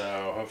round,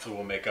 so hopefully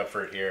we'll make up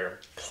for it here.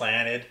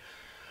 Planted.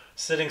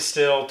 Sitting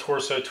still,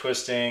 torso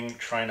twisting,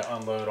 trying to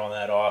unload on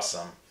that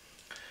Awesome.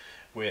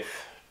 With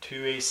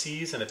 2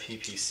 ACs and a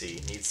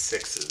PPC. Needs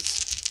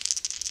 6s.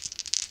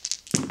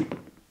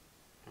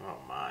 Oh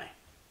my.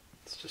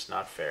 It's just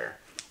not fair.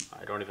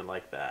 I don't even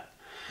like that.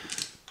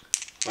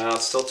 Well,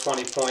 it's still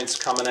 20 points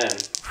coming in.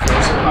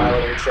 First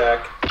piloting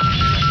check.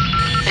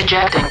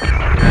 Ejecting.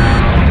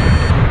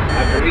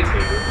 I believe you.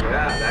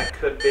 Yeah, that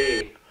could be.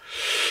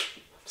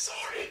 I'm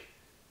sorry.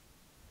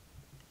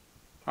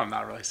 I'm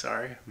not really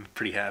sorry. I'm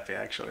pretty happy,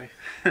 actually.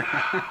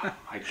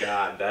 My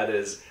God, that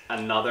is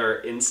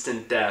another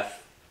instant death.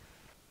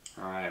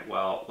 All right,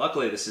 well,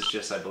 luckily this is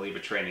just, I believe, a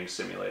training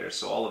simulator,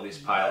 so all of these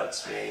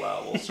pilots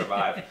will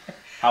survive.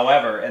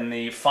 However, in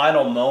the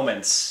final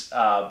moments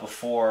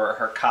before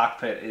her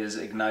cockpit is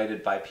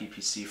ignited by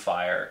PPC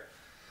fire,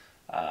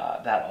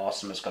 that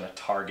Awesome is going to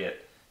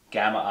target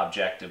Gamma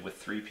objective with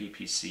 3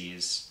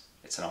 PPCs.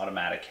 It's an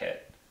automatic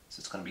hit, so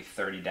it's going to be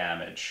 30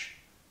 damage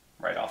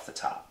right off the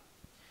top.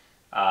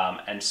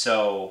 And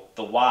so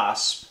the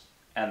Wasp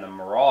and the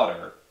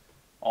Marauder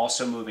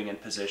also moving in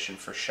position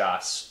for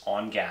shots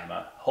on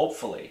Gamma.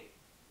 Hopefully,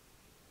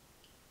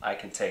 I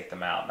can take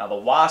them out. Now the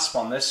Wasp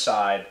on this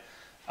side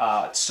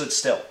stood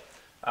still.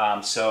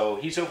 So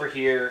he's over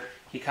here.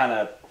 He kind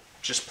of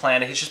just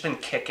planted. He's just been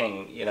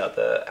kicking, you know,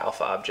 the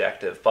Alpha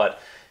objective. But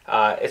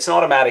it's an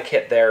automatic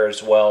hit there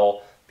as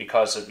well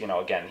because of, you know,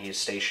 again, he's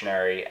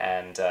stationary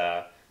and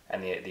the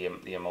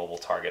immobile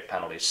target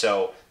penalty.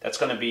 So that's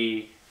going to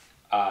be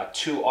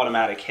 2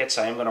 automatic hits.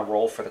 I am going to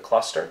roll for the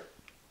cluster.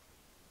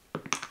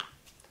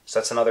 So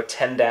that's another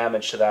 10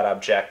 damage to that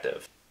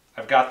objective.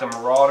 I've got the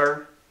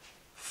Marauder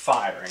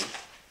firing.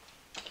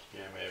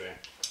 Yeah, maybe.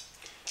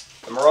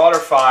 The Marauder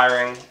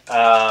firing,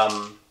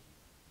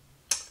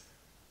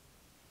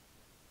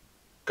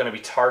 going to be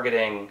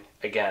targeting,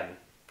 again,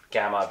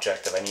 Gamma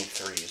objective. I need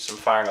 3s. I'm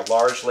firing a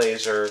large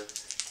laser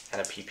and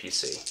a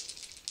PPC.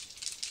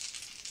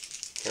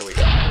 Here we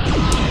go.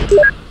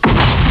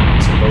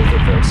 So both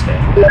of those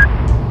hit.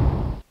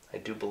 I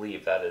do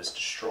believe that is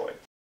destroyed.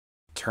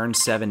 Turn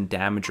 7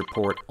 damage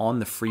report on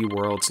the Free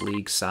Worlds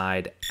League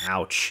side.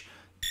 Ouch.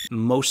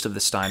 Most of the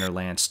Steiner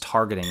Lance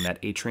targeting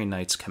that Atrean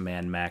Knights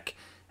command mech,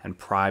 and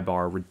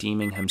Prybar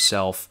redeeming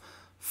himself,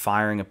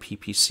 firing a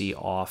PPC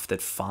off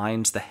that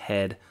finds the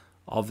head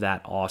of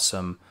that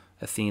Awesome.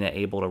 Athena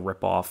able to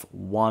rip off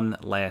one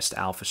last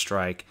Alpha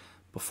Strike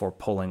before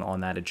pulling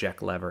on that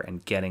eject lever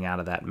and getting out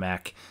of that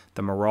mech.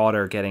 The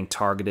Marauder getting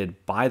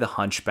targeted by the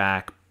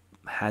Hunchback,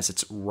 has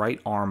its right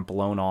arm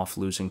blown off,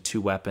 losing 2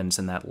 weapons,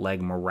 and that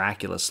leg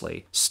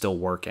miraculously still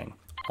working.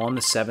 On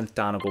the 7th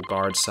Donegal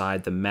Guard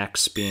side, the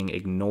mechs being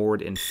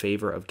ignored in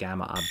favor of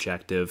Gamma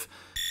objective,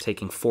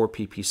 taking 4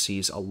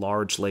 PPCs, a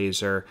large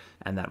laser,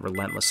 and that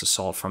relentless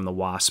assault from the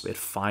Wasp. It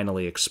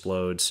finally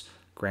explodes,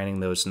 granting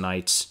those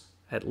Knights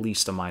at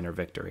least a minor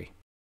victory.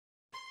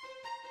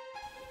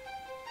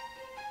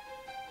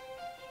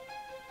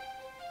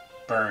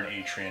 Burn,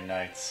 Atrean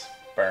Knights.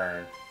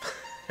 Burn.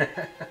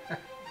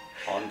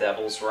 On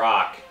Devil's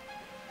Rock,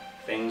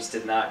 things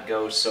did not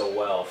go so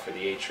well for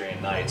the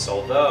Atrean Knights,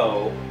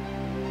 although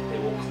they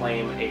will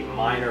claim a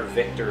minor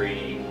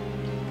victory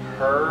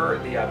per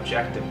the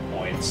objective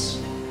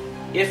points.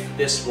 If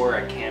this were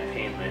a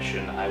campaign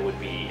mission, I would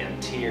be in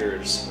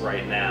tears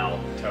right now.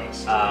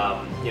 Toast.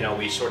 You know,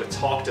 we sort of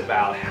talked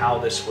about how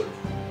this would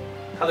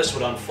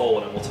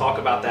unfold, and we'll talk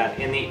about that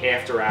in the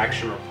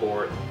after-action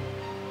report.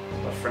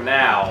 But for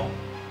now,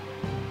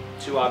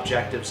 2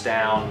 objectives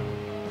down.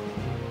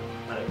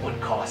 But it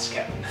would cost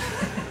Kevin.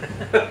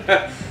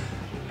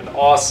 An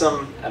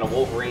Awesome and a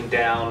Wolverine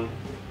down,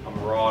 a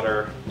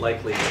Marauder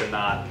likely to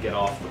not get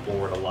off the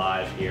board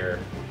alive here.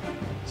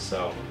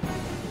 So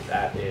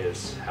that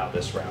is how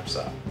this wraps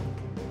up.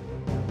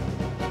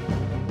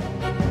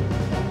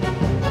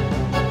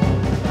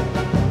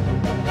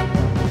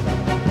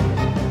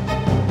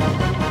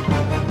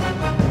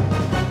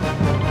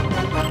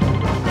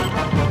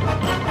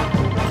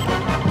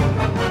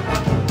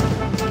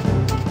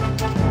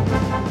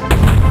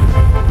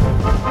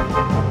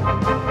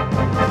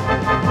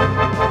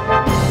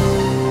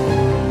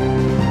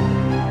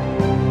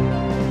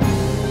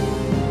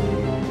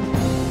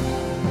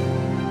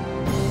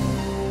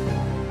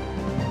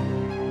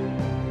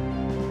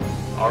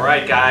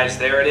 Alright guys,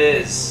 there it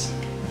is.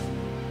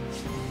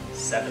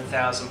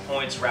 7,000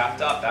 points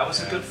wrapped up. That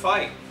was a good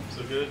fight. It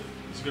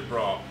was a good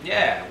brawl.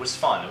 Yeah, it was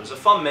fun. It was a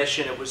fun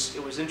mission. It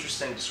was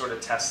interesting to sort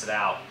of test it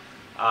out.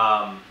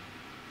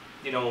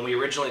 you know, when we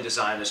originally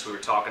designed this, we were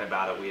talking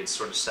about it. We had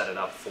sort of set it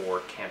up for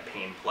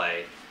campaign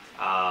play,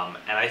 and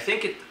I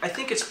think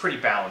it's pretty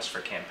balanced for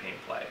campaign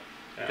play.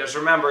 Because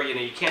remember, you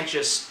know, you can't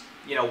just,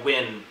 you know,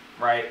 win,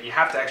 right? You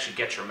have to actually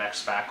get your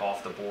mechs back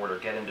off the board or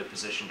get into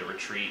position to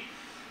retreat.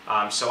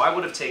 So I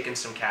would have taken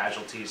some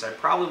casualties. I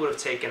probably would have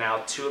taken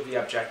out 2 of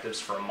the objectives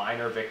for a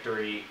minor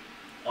victory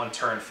on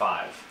turn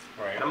 5.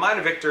 Right. And a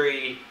minor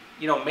victory,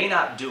 you know, may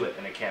not do it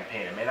in a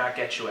campaign. It may not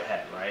get you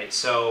ahead, right?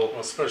 So,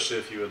 well, especially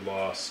if you had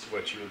lost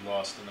what you had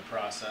lost in the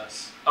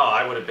process. Oh,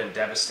 I would have been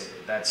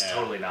devastated. That's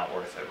totally not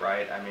worth it,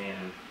 right? I mean,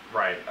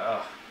 right.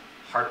 Ugh.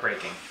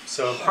 Heartbreaking.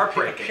 So,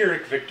 heartbreaking.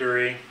 Pyrrhic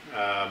victory.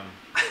 I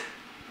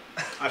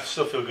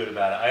still feel good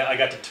about it. I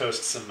got to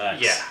toast some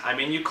mechs. Yeah, I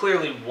mean, you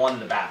clearly won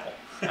the battle.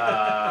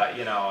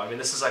 You know, I mean,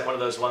 this is like one of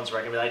those ones where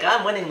I can be like,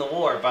 I'm winning the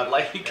war, but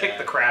like, you kicked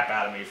the crap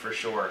out of me for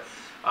sure.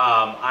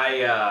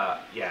 I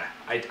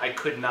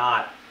could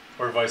not.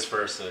 Or vice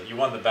versa. You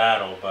won the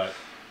battle, but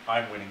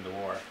I'm winning the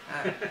war.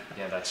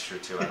 Yeah, that's true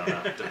too. I don't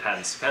know.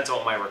 Depends on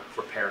what my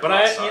repair but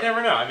costs are. You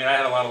never know. I mean, I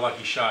had a lot of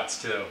lucky shots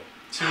too.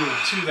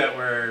 Two that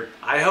were.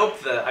 I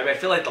hope I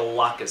feel like the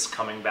luck is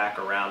coming back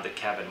around to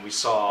Kevin. We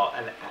saw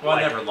Well,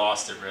 I never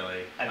lost it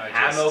really. An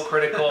ammo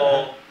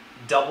critical,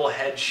 double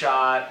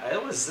headshot.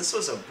 This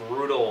was a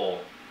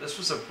brutal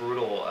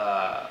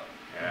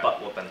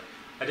butt whooping.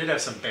 I did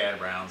have some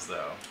bad rounds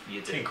though. You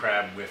did. I think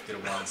Crab whiffed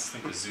it once. I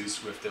think the Zeus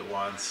whiffed it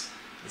once.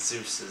 The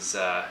Zeus is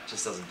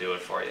just doesn't do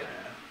it for you. Yeah.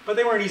 But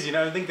they weren't easy. You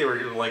know, I think they were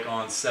like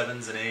on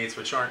 7s and 8s,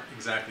 which aren't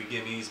exactly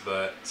gimmies,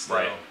 but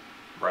still.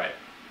 Right.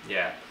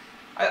 Yeah.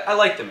 I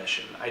like the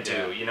mission. I do.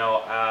 Yeah. You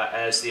know,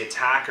 as the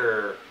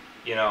attacker,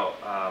 you know,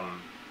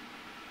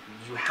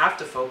 you have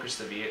to focus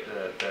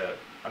the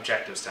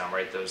objectives down,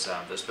 right? Those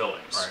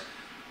buildings.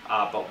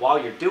 Right. But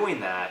while you're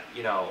doing that,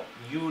 you know,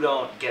 you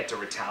don't get to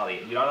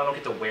retaliate. I don't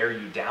get to wear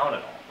you down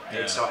at all,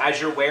 right? Yeah. So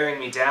as you're wearing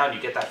me down, you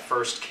get that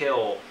first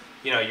kill.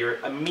 You know, you're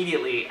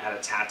immediately at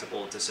a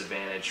tactical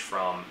disadvantage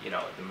from, you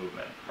know, the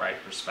movement, right,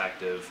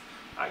 perspective.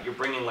 You're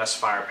bringing less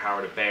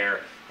firepower to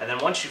bear. And then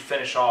once you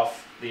finish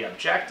off the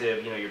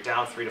objective, you know, you're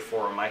down 3 to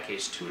 4, in my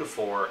case 2 to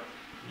 4.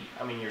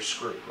 I mean, you're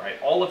screwed, right?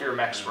 All of your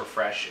mechs were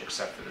fresh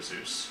except for the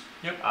Zeus.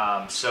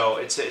 Yep. So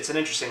it's an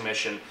interesting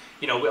mission.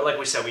 You know, like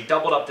we said, we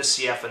doubled up the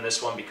CF in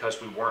this one because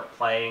we weren't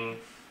playing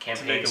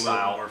campaign to make style.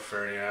 A little more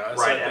fair, yeah.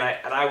 Right,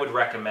 and I would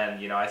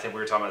recommend, you know, I think we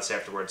were talking about this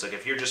afterwards, like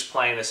if you're just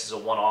playing this as a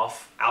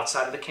one-off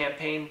outside of the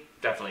campaign,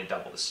 definitely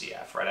double the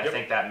CF, right? Yep. I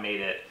think that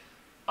made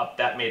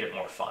it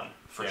more fun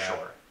for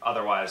sure.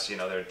 Otherwise, you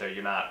know,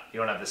 you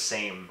don't have the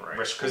same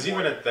risk. Because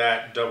even at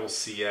that double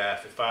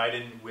CF, if I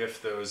didn't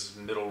whiff those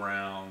middle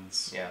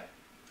rounds,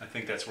 I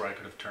think that's where I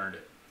could have turned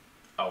it.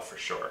 Oh, for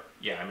sure.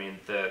 Yeah, I mean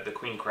the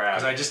Queen Crab.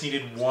 Because I just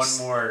needed one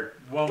more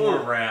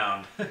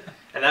round.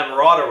 And that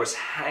Marauder was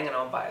hanging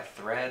on by a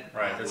thread.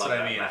 Right, that's what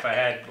I mean. If I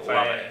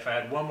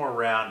had one more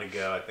round to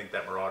go, I think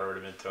that Marauder would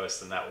have been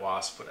toast, and that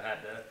Wasp would have had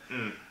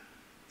to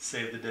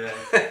save the day.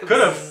 Could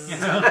have, you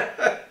know.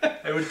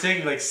 It would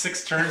take like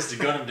 6 turns to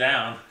gun him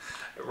down.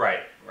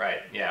 Right,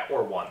 yeah,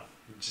 or 1.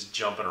 Just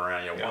jumping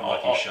around, one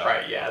lucky shot.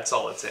 Right, yeah, that's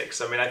all it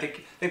takes. I mean, I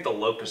think the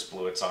Locust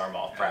blew its arm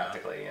off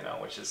practically, you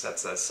know, that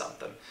says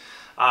something.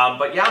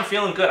 But yeah, I'm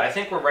feeling good. I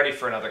think we're ready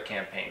for another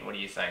campaign. What do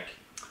you think?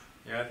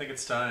 Yeah, I think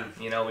it's time.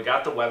 You know, we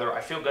got the weather.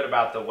 I feel good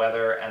about the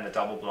weather and the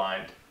double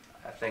blind.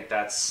 I think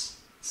it's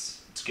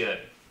good.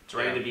 It's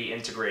ready to be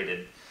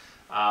integrated.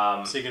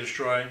 Seek and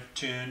Destroy,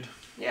 tuned.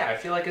 Yeah, I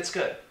feel like it's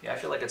good. Yeah, I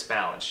feel like it's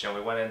balanced. You know,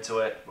 we went into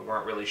it, we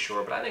weren't really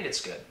sure, but I think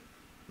it's good.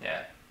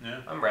 Yeah.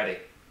 I'm ready.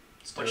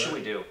 What should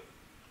we do?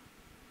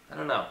 I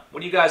don't know. What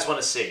do you guys want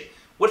to see?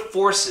 What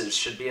forces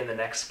should be in the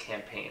next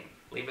campaign?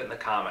 Leave it in the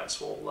comments.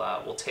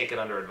 We'll take it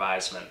under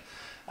advisement.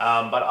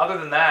 But other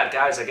than that,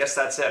 guys, I guess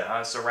that's it.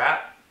 It's a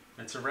wrap.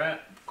 It's a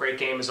wrap. Great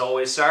game as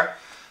always, sir.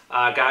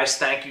 Guys,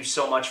 thank you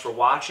so much for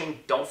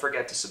watching. Don't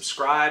forget to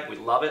subscribe. We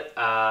love it.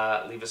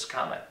 Leave us a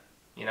comment.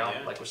 You know,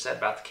 like we said,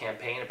 about the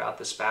campaign, about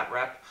this bat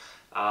rep.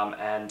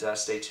 And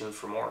stay tuned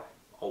for more.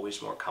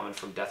 Always more coming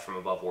from Death from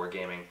Above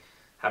Wargaming.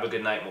 Have a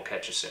good night, and we'll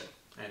catch you soon.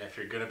 And if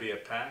you're going to be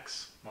at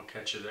PAX, we'll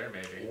catch you there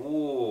maybe.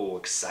 Ooh,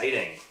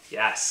 exciting.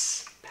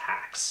 Yes,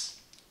 PAX.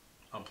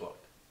 Unplugged.